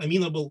any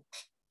amenable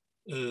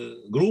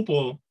group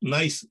or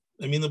nice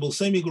amenable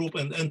semigroup,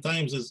 and n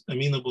times is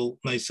amenable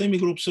nice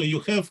semigroup. So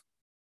you have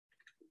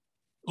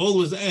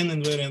always n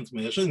invariant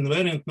measure,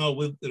 invariant now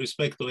with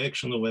respect to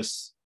action of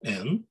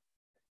Sn.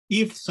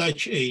 If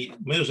such a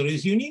measure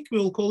is unique, we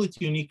will call it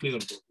uniquely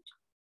ergodic.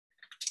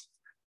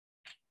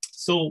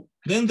 So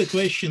then the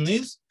question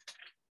is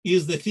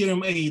the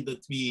theorem A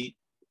that we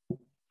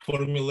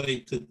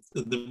formulated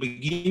at the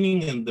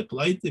beginning and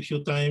applied a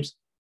few times,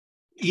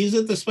 is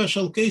it a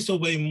special case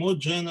of a more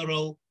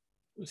general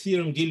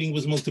theorem dealing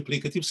with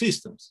multiplicative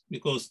systems?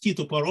 Because T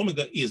to power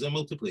omega is a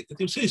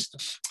multiplicative system.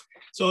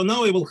 So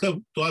now I will have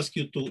to ask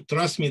you to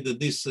trust me that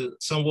these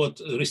somewhat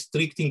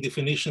restricting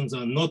definitions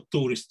are not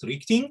too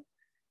restricting.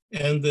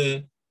 And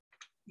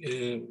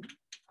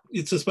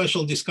it's a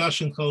special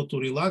discussion how to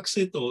relax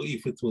it or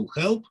if it will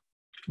help.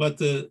 But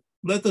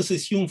let us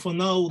assume for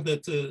now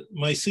that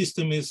my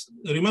system is,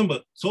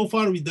 remember, so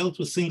far we dealt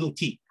with single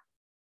T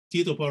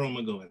to power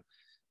omega n.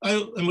 I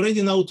am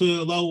ready now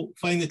to allow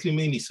finitely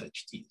many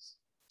such T's.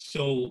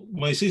 So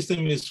my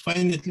system is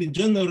finitely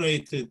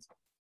generated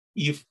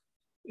if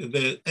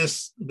the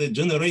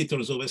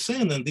generators of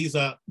Sn, and these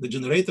are the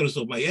generators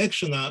of my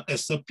action, are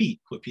S sub P,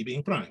 for P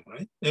being prime,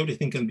 right?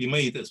 Everything can be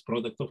made as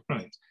product of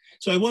primes.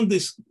 So I want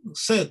this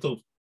set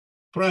of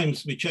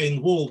primes which are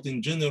involved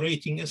in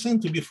generating Sn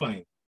to be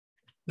fine.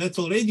 That's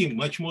already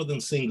much more than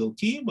single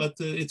T, but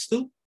it's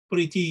still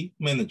pretty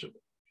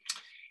manageable.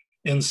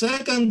 And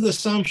second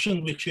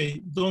assumption, which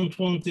I don't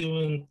want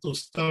even to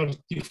start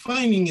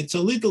defining, it's a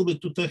little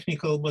bit too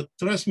technical, but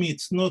trust me,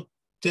 it's not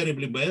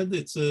terribly bad.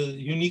 It's a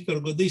unique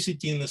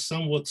ergodicity in a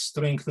somewhat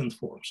strengthened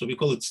form. So we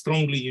call it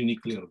strongly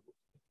uniquely ergodic.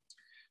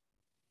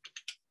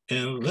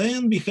 And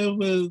then we have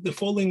the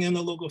following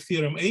analog of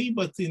theorem A,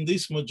 but in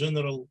this more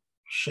general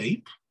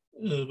shape,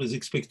 with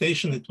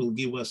expectation it will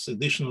give us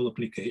additional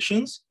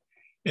applications.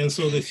 And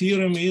so the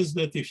theorem is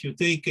that if you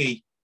take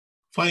a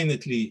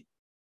finitely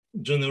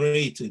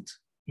generated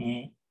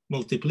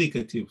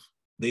multiplicative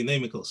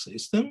dynamical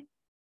system,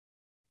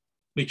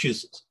 which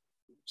is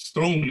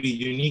strongly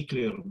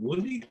uniquely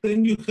ergodic,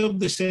 then you have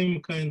the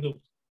same kind of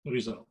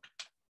result.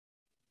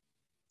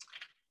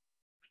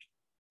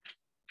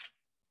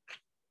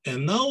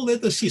 And now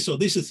let us see, so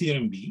this is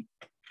theorem B,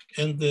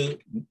 and the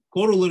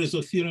corollaries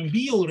of theorem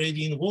B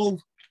already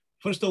involve,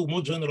 first of all,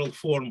 more general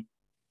form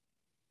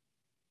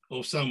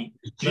of some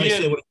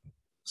nice,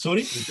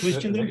 sorry,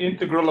 question there? The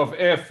integral of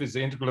f is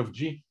the integral of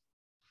g.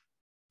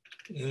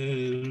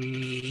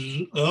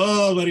 Very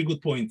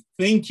good point.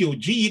 Thank you.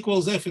 G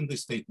equals f in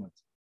this statement.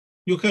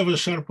 You have a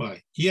sharp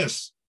eye.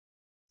 Yes,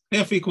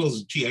 f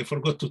equals g. I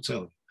forgot to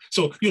tell you.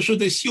 So you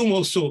should assume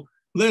also,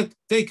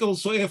 take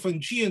also f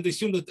and g and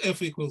assume that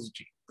f equals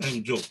g.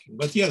 I'm joking,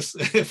 but yes,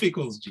 f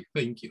equals g.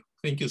 Thank you.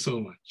 Thank you so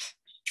much.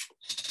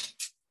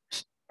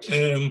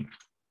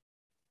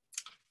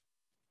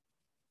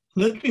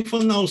 let me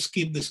for now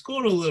skip this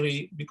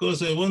corollary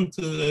because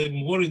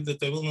I'm worried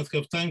that I will not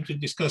have time to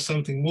discuss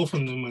something more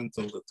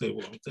fundamental that I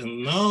want.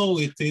 And now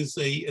it is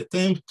an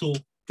attempt to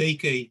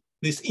take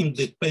this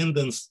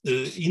independence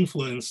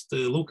influenced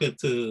look at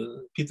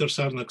Peter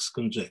Sarnak's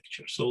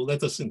conjecture. So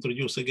let us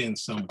introduce again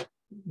some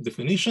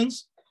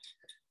definitions.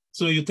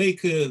 So you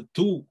take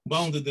two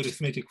bounded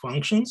arithmetic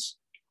functions.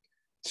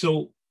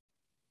 So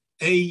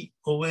A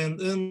of n,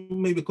 and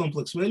maybe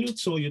complex valued.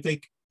 So you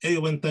take A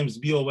of n times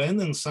B of n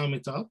and sum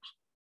it up.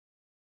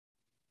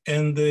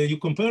 And you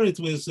compare it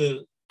with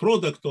a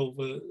product of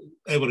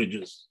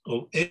averages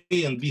of A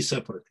and B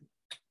separately.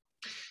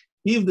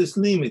 If this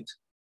limit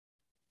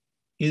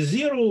is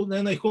 0,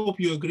 then I hope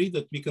you agree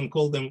that we can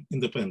call them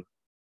independent.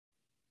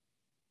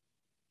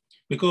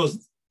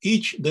 Because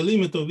the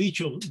limit of each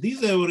of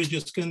these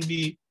averages can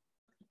be,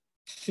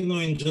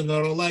 in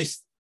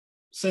generalized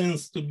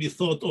sense to be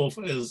thought of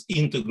as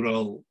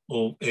integral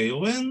of A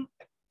of n.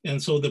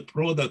 And so the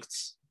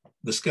products,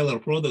 the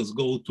scalar products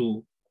go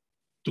to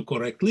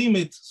correct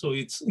limit. So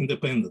it's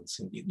independence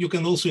indeed. You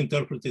can also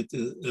interpret it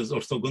as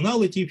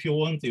orthogonality if you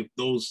want, if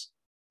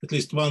at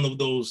least one of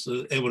those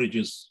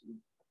averages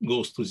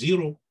goes to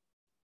 0.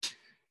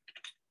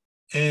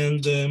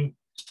 And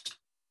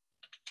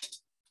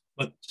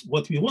but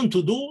what we want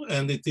to do,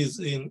 and it is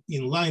in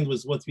line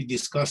with what we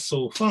discussed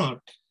so far,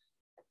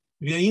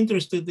 we are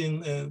interested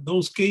in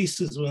those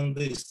cases when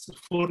this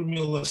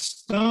formula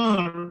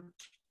star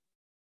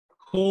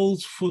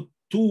holds for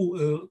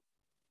two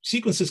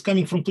sequences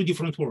coming from two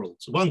different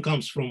worlds. One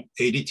comes from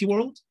AEDT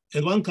world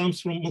and one comes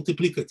from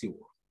multiplicative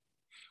world.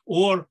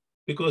 Or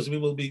because we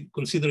will be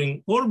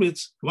considering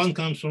orbits, one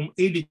comes from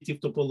additive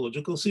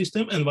topological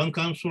system and one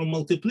comes from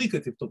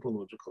multiplicative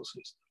topological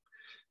system.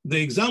 The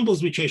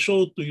examples which I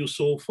showed to you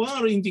so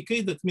far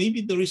indicate that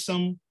maybe there is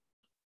some,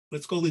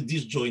 let's call it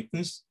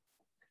disjointness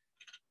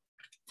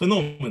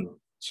phenomenon.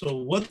 So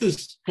what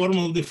is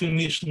formal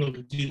definition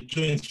of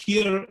disjoint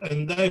here?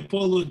 And I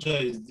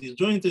apologize,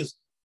 disjoint is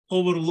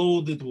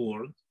overloaded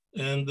word.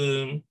 And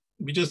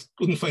we just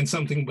couldn't find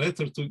something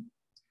better to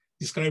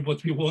describe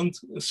what we want.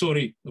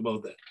 Sorry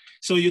about that.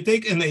 So you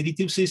take an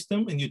additive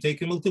system and you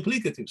take a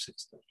multiplicative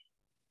system.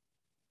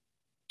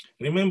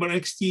 Remember,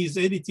 xt is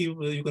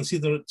additive. You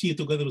consider t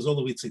together with all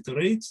of its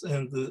iterates,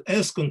 and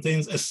S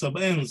contains S sub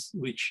n's,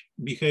 which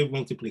behave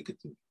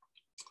multiplicative.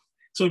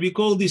 So we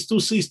call these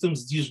two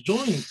systems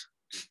disjoint,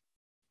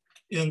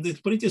 and it's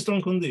pretty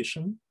strong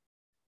condition.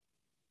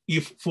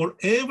 If for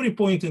every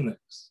point in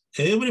x,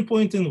 every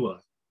point in y,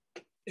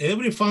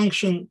 every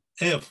function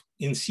f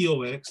in C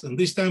of x, and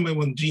this time I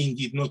want g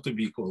indeed not to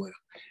be equal f,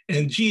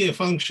 and g a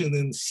function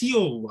in C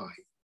of y,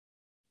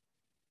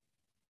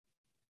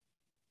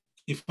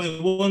 if I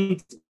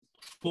want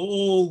for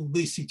all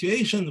these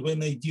situations,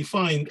 when I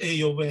define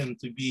A of n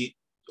to be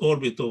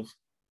orbit of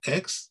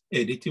x,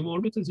 additive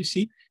orbit, as you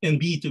see, and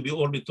B to be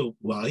orbit of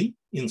y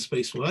in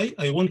space y,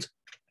 I want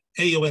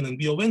A of n and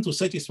B of n to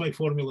satisfy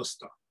formula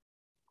star.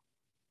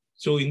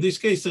 So in this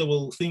case, I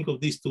will think of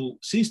these two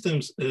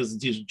systems as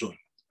disjoint.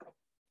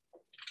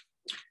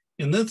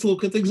 And let's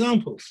look at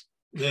examples.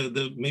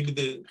 Maybe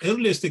the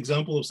earliest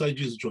example of such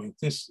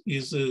disjointness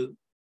is a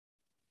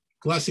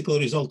classical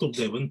result of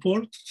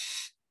Davenport.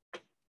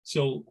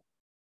 So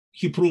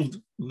he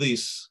proved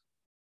this,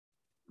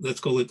 let's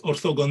call it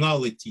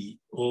orthogonality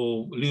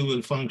of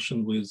Liouville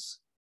function with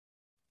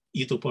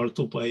e to power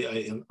 2 pi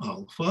I and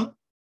alpha.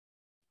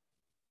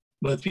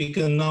 But we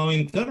can now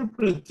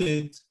interpret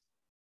it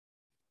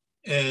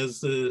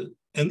as an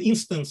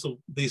instance of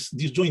this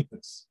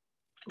disjointness.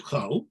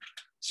 How?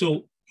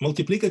 So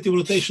multiplicative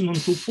rotation on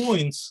 2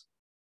 points,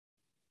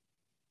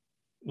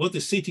 what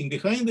is sitting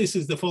behind this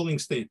is the following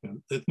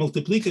statement, that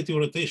multiplicative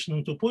rotation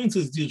on 2 points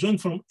is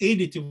disjoint from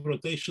additive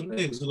rotation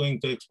x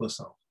going to x plus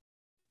alpha.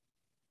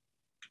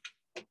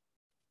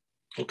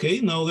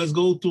 Okay, now let's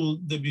go to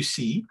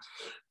Debussy.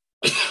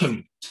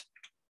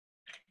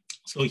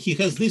 So he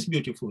has this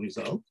beautiful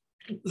result.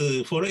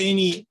 For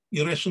any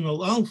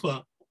irrational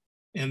alpha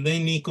and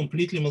any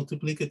completely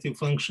multiplicative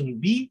function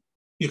b,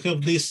 you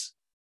have this,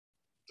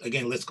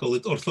 again, let's call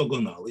it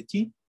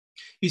orthogonality.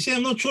 You see,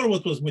 I'm not sure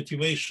what was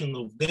motivation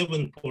of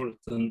Davenport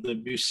and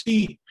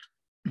Debussy,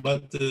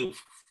 but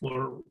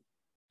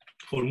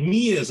for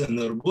me as an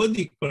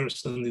ergodic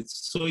person,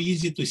 it's so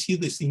easy to see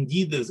this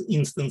indeed as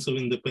instance of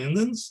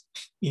independence,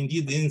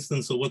 indeed the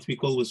instance of what we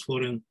call with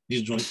Florian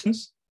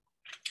disjointness.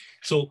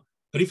 So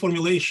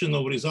reformulation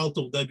of result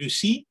of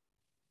Debussy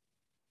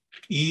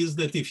is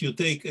that if you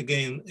take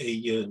again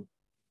a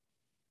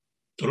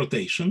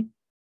rotation,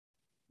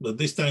 but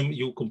this time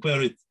you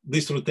compare it,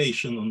 this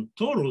rotation on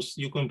torus,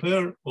 you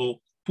compare or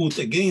put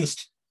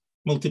against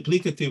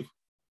multiplicative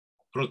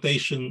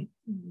rotation,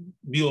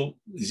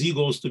 z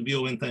goes to b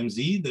of n times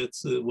z. That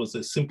was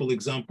a simple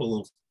example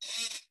of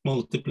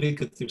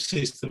multiplicative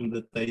system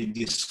that I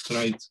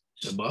described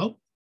above.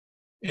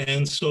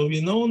 And so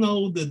we know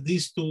now that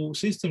these two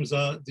systems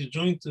are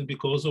disjoint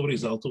because of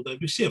result of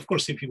Debussy. Of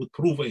course, if you would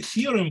prove a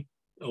theorem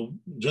of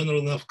general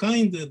enough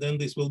kind, then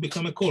this will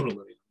become a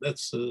corollary.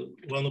 That's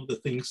one of the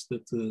things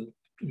that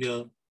we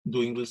are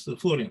doing with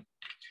Florian.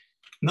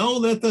 Now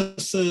let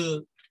us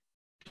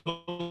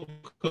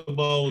talk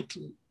about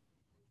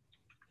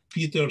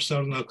Peter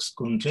Sarnak's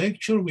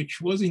conjecture, which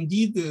was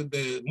indeed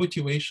the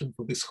motivation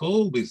for this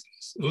whole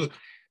business.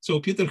 So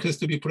Peter has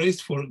to be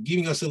praised for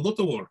giving us a lot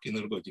of work in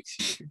ergodic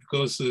theory,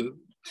 because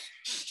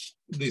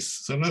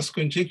this Sarnak's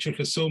conjecture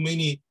has so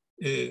many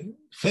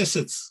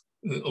facets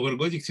of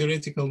ergodic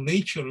theoretical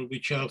nature,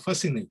 which are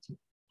fascinating.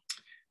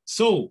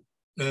 So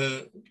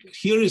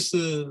here is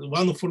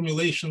one of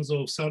formulations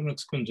of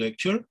Sarnak's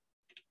conjecture.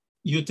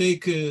 You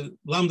take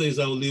lambda is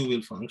our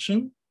Liouville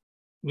function,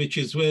 which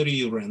is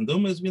very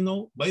random, as we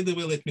know. By the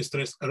way, let me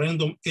stress,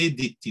 random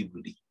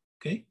additively,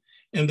 okay?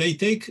 And I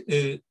take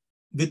a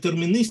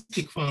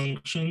deterministic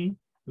function,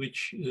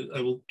 which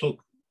I will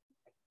talk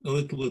a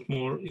little bit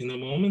more in a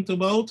moment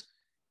about,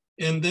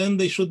 and then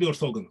they should be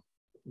orthogonal.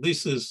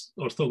 This is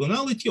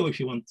orthogonality, or if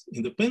you want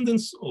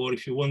independence, or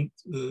if you want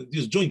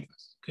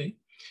disjointness, okay?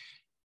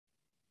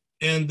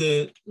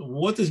 And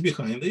what is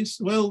behind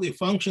this? Well, if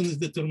function is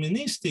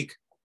deterministic,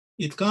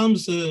 it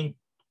comes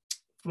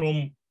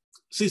from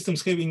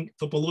systems having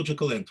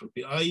topological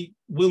entropy. I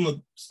will not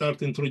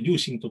start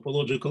introducing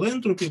topological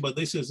entropy, but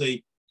this is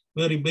a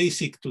very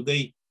basic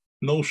today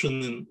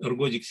notion in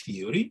ergodic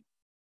theory.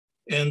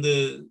 And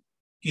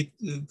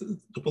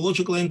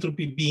topological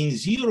entropy being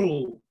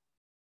zero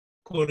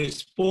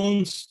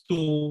corresponds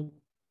to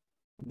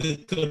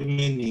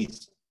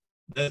determinism.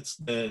 That's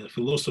the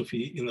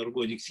philosophy in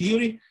ergodic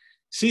theory.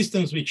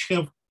 Systems which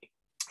have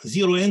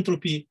zero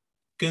entropy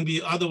can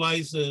be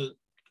otherwise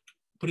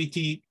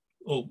pretty,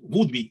 or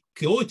would be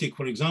chaotic.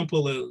 For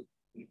example,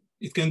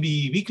 it can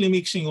be weakly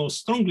mixing or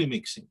strongly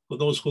mixing, for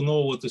those who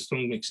know what is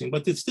strong mixing,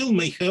 but it still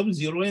may have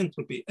zero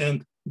entropy.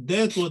 And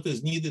that's what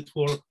is needed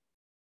for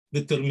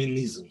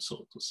determinism,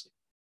 so to say.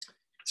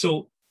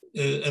 So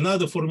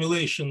another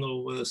formulation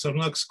of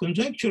Sarnak's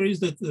conjecture is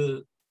that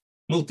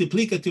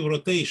multiplicative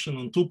rotation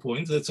on 2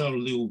 points, that's our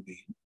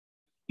Liouville,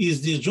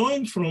 is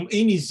disjoint from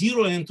any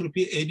zero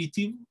entropy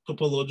additive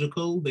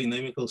topological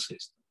dynamical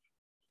system.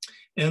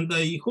 And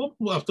I hope,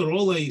 after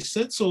all I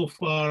said so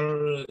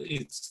far,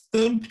 it's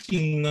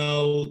tempting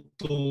now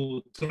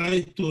to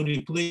try to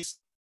replace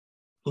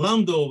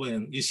lambda of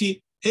n. You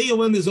see, A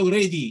of n is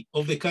already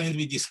of the kind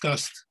we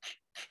discussed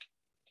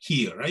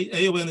here, right?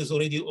 A of n is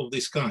already of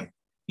this kind.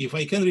 If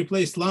I can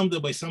replace lambda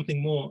by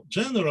something more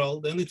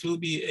general, then it will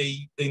be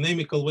a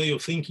dynamical way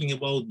of thinking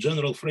about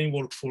general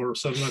framework for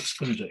Sarnak's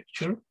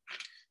conjecture.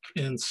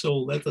 And so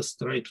let us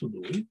try to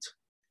do it.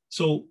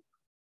 So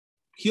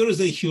here is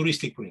a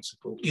heuristic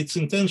principle. It's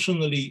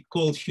intentionally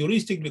called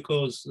heuristic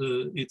because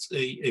it's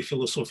a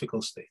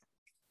philosophical statement.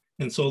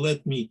 And so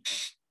let me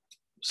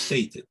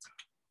state it.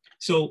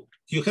 So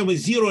you have a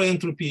zero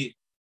entropy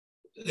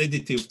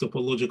additive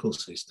topological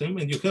system,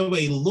 and you have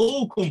a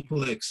low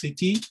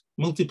complexity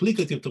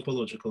multiplicative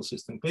topological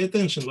system. Pay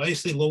attention why I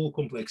say low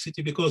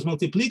complexity, because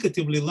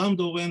multiplicatively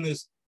lambda of n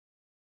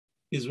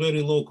is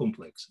very low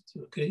complexity,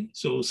 okay?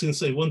 So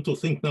since I want to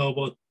think now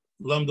about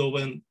lambda of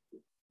n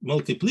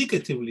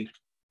multiplicatively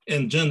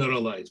and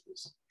generalize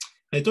this,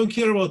 I talk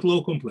here about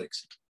low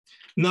complexity.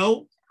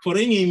 Now, for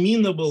any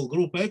amenable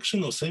group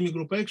action or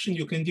semi-group action,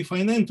 you can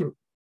define entropy.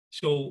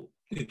 So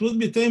it would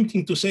be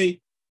tempting to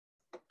say,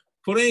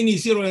 for any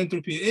zero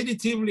entropy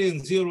additively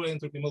and zero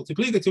entropy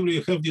multiplicatively,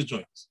 you have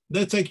disjoints.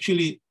 That's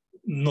actually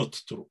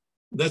not true.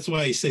 That's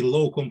why I say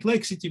low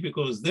complexity,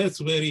 because that's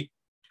very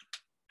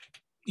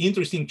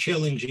interesting,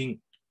 challenging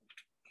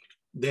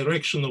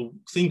direction of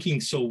thinking.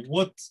 So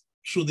what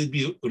should it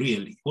be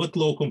really? What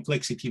low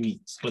complexity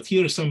means? But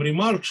here are some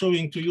remarks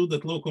showing to you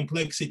that low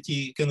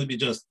complexity cannot be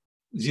just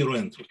zero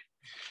entropy.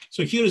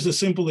 So here is a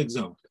simple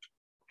example.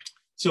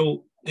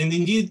 So, and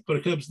indeed,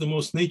 perhaps the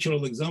most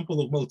natural example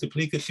of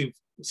multiplicative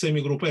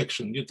semi-group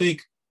action. You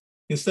take,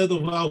 instead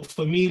of our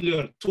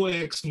familiar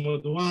 2x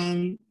mod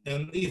 1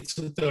 and its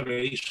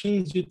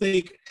iterations, you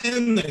take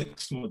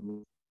nx mod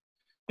 1.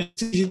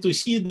 It's easy to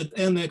see that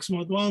nx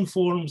mod 1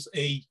 forms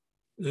a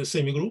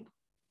semi-group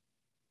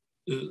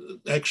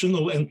action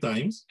of n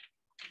times.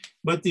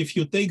 But if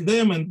you take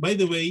them, and by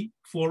the way,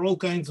 for all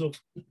kinds of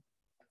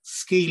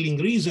scaling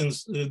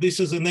reasons, this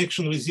is an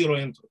action with zero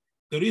entropy.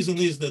 The reason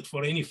is that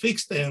for any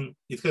fixed n,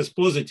 it has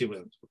positive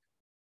entropy.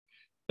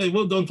 I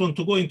don't want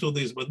to go into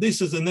this, but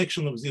this is an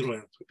action of zero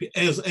entropy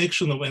as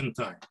action of n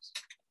times.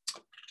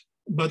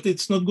 But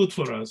it's not good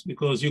for us,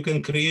 because you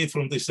can create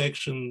from this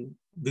action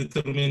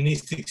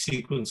deterministic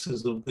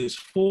sequences of this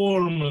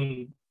form,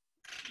 and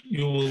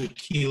you will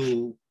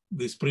kill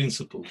this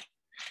principle.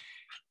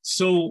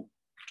 So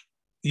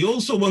you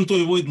also want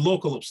to avoid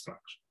local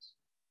obstructions.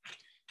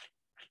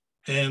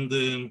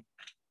 And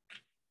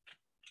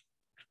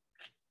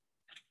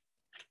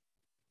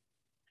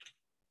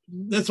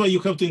that's why you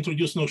have to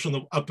introduce notion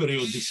of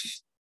aperiodicity.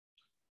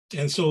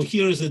 And so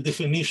here is a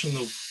definition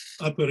of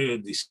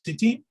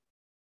aperiodicity.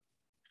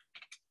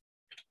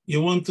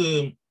 You want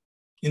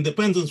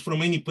independence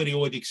from any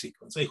periodic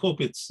sequence. I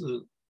hope it's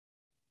a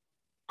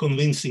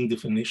convincing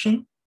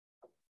definition.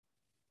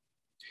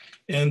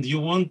 And you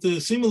want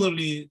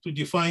similarly to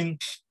define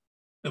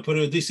a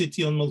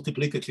periodicity on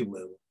multiplicative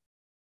level.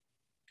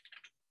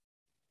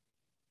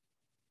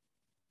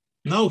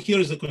 Now here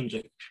is a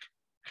conjecture.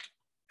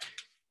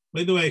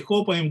 By the way, I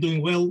hope I'm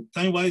doing well.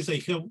 Time-wise, I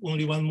have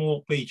only one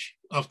more page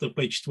after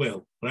page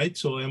 12, right?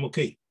 So I'm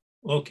okay.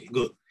 Okay,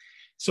 good.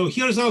 So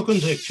here's our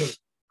conjecture.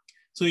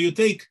 So you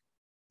take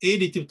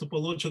additive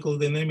topological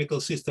dynamical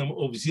system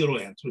of zero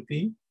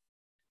entropy.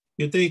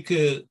 You take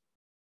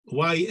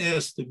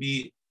YS to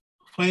be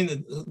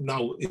finite.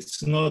 Now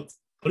it's not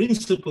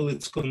principle,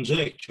 it's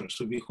conjecture.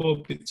 So we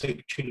hope it's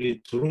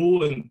actually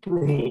true and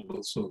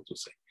provable, so to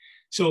say.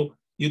 So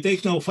you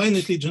take now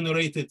finitely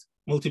generated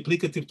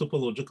multiplicative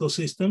topological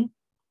system.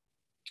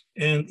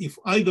 And if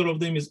either of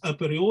them is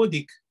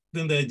aperiodic,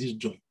 then they are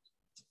disjoint.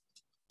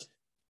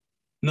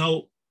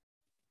 Now,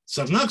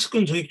 Sarnak's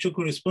conjecture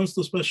corresponds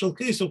to special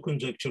case of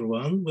conjecture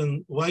one,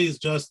 when Y is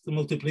just a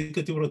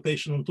multiplicative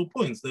rotation on 2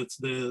 points. That's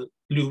the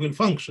Liouville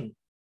function.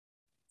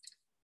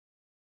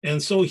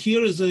 And so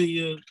here is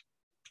a,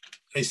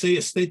 I say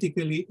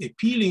aesthetically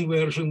appealing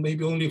version,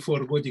 maybe only for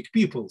ergodic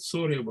people.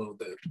 Sorry about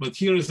that. But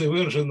here is a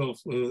version of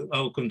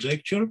our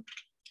conjecture.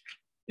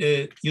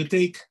 You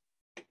take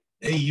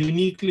a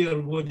uniquely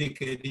ergodic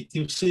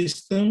additive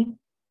system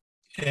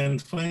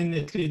and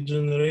finitely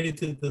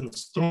generated and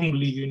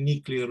strongly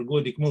uniquely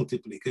ergodic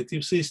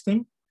multiplicative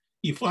system.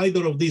 If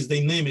either of these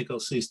dynamical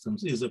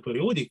systems is a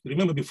periodic,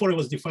 remember before I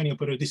was defining a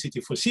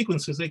periodicity for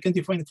sequences, I can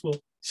define it for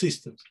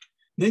systems.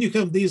 Then you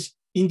have these,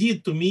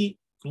 indeed to me,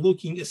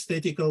 looking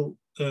aesthetical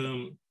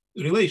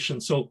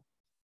relations. So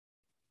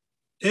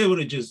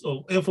averages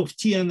of f of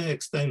t and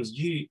x times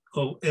g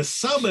of s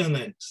sub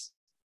nx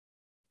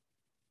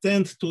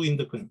tend to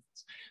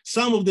independence.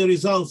 Some of the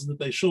results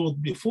that I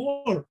showed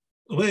before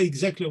were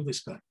exactly of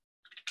this kind,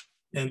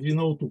 and we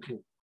know to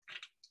prove.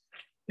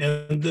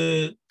 And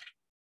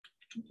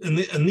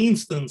an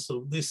instance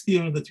of this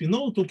theorem that we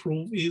know to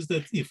prove is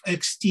that if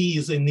xt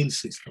is a nil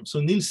system. So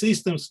nil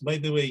systems, by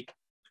the way,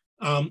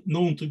 are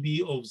known to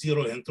be of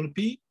zero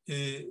entropy.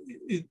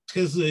 It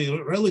has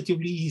a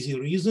relatively easy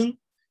reason.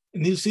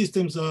 Nil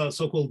systems are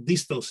so-called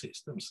distal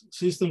systems.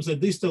 Systems are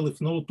distal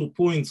if no 2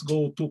 points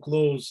go too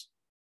close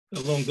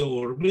along the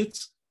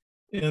orbits.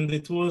 And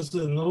it was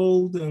an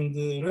old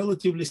and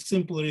relatively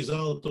simple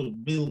result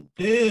of Bill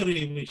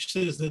Perry, which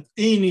says that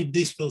any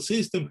distal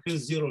system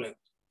has zero entropy.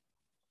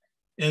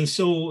 And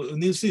so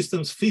nil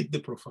systems fit the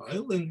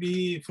profile, and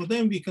for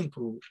them we can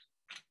prove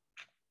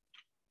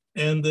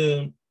it.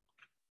 And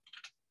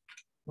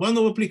one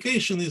of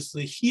application is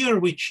here,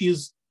 which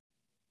is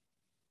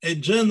a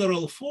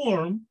general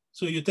form.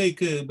 So you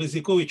take a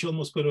Bezikovich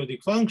almost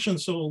periodic function.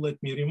 So let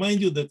me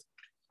remind you that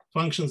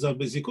functions are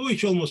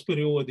Bezikovich almost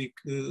periodic.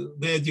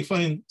 They are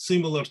defined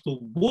similar to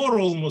Bohr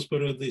almost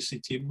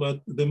periodicity,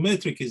 but the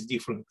metric is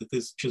different. It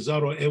is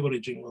Cesaro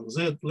averaging on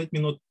Z. Let me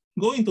not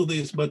go into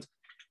this, but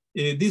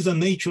these are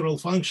natural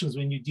functions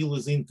when you deal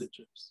with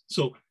integers.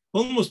 So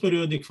almost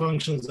periodic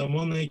functions are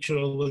more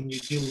natural when you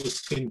deal with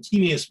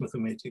continuous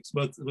mathematics,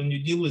 but when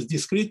you deal with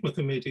discrete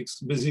mathematics,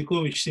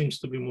 Bezikovich seems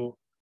to be more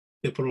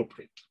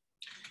appropriate.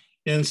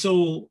 And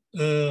so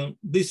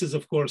this is,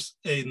 of course,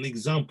 an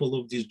example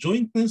of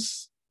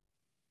disjointness.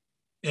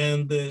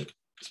 And the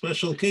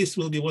special case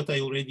will be what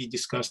I already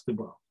discussed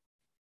about,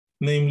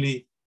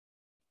 namely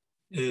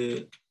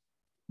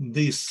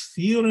this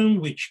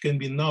theorem, which can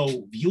be now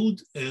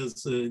viewed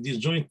as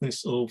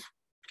disjointness of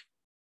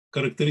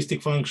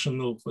characteristic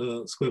function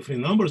of square free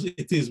numbers.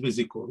 It is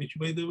Bezikovich,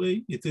 by the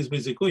way. It is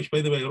Bezikovich.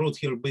 By the way, I wrote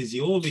here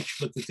Beziovich,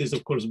 but it is,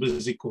 of course,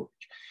 Bezikovich.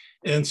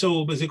 And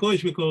so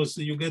Bezikovich, because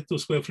you get to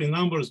square free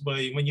numbers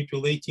by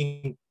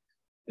manipulating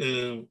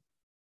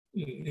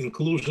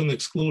inclusion,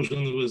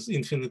 exclusion with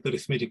infinite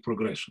arithmetic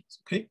progressions,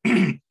 okay?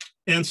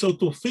 And so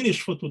to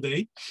finish for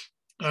today,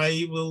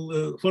 I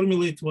will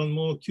formulate one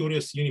more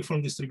curious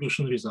uniform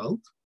distribution result,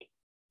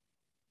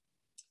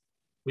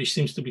 which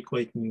seems to be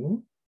quite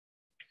new.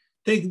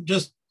 Take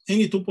just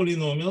any two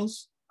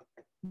polynomials,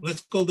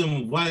 let's call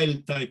them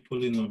wild type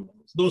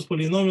polynomials, those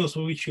polynomials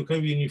for which you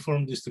have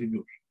uniform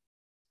distribution.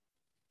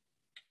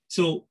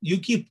 So you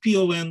keep P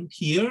of n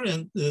here,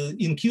 and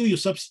in Q you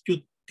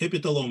substitute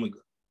capital omega.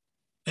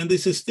 And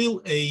this is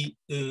still a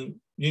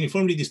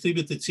uniformly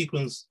distributed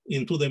sequence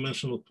in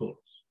two-dimensional torus.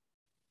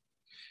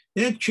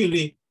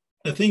 Actually,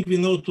 I think we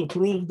know to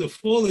prove the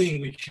following,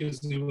 which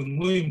is even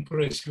more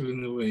impressive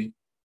in a way.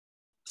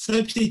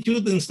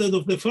 Substitute instead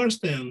of the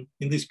first n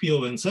in this P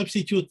of n,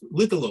 substitute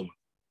little omega.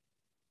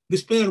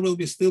 This pair will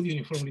be still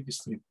uniformly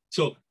distributed.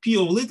 So P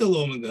of little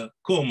omega,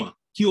 comma,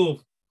 Q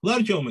of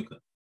large omega,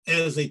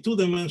 as a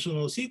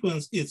two-dimensional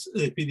sequence, it's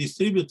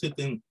distributed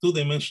in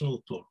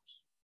two-dimensional torus.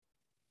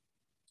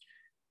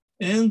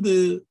 And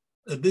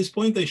at this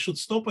point, I should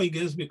stop, I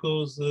guess,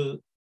 because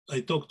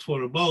I talked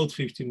for about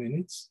 50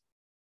 minutes.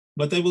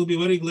 But I will be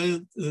very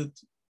glad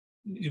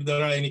if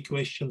there are any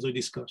questions or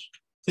discussion.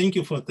 Thank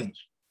you for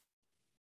attention.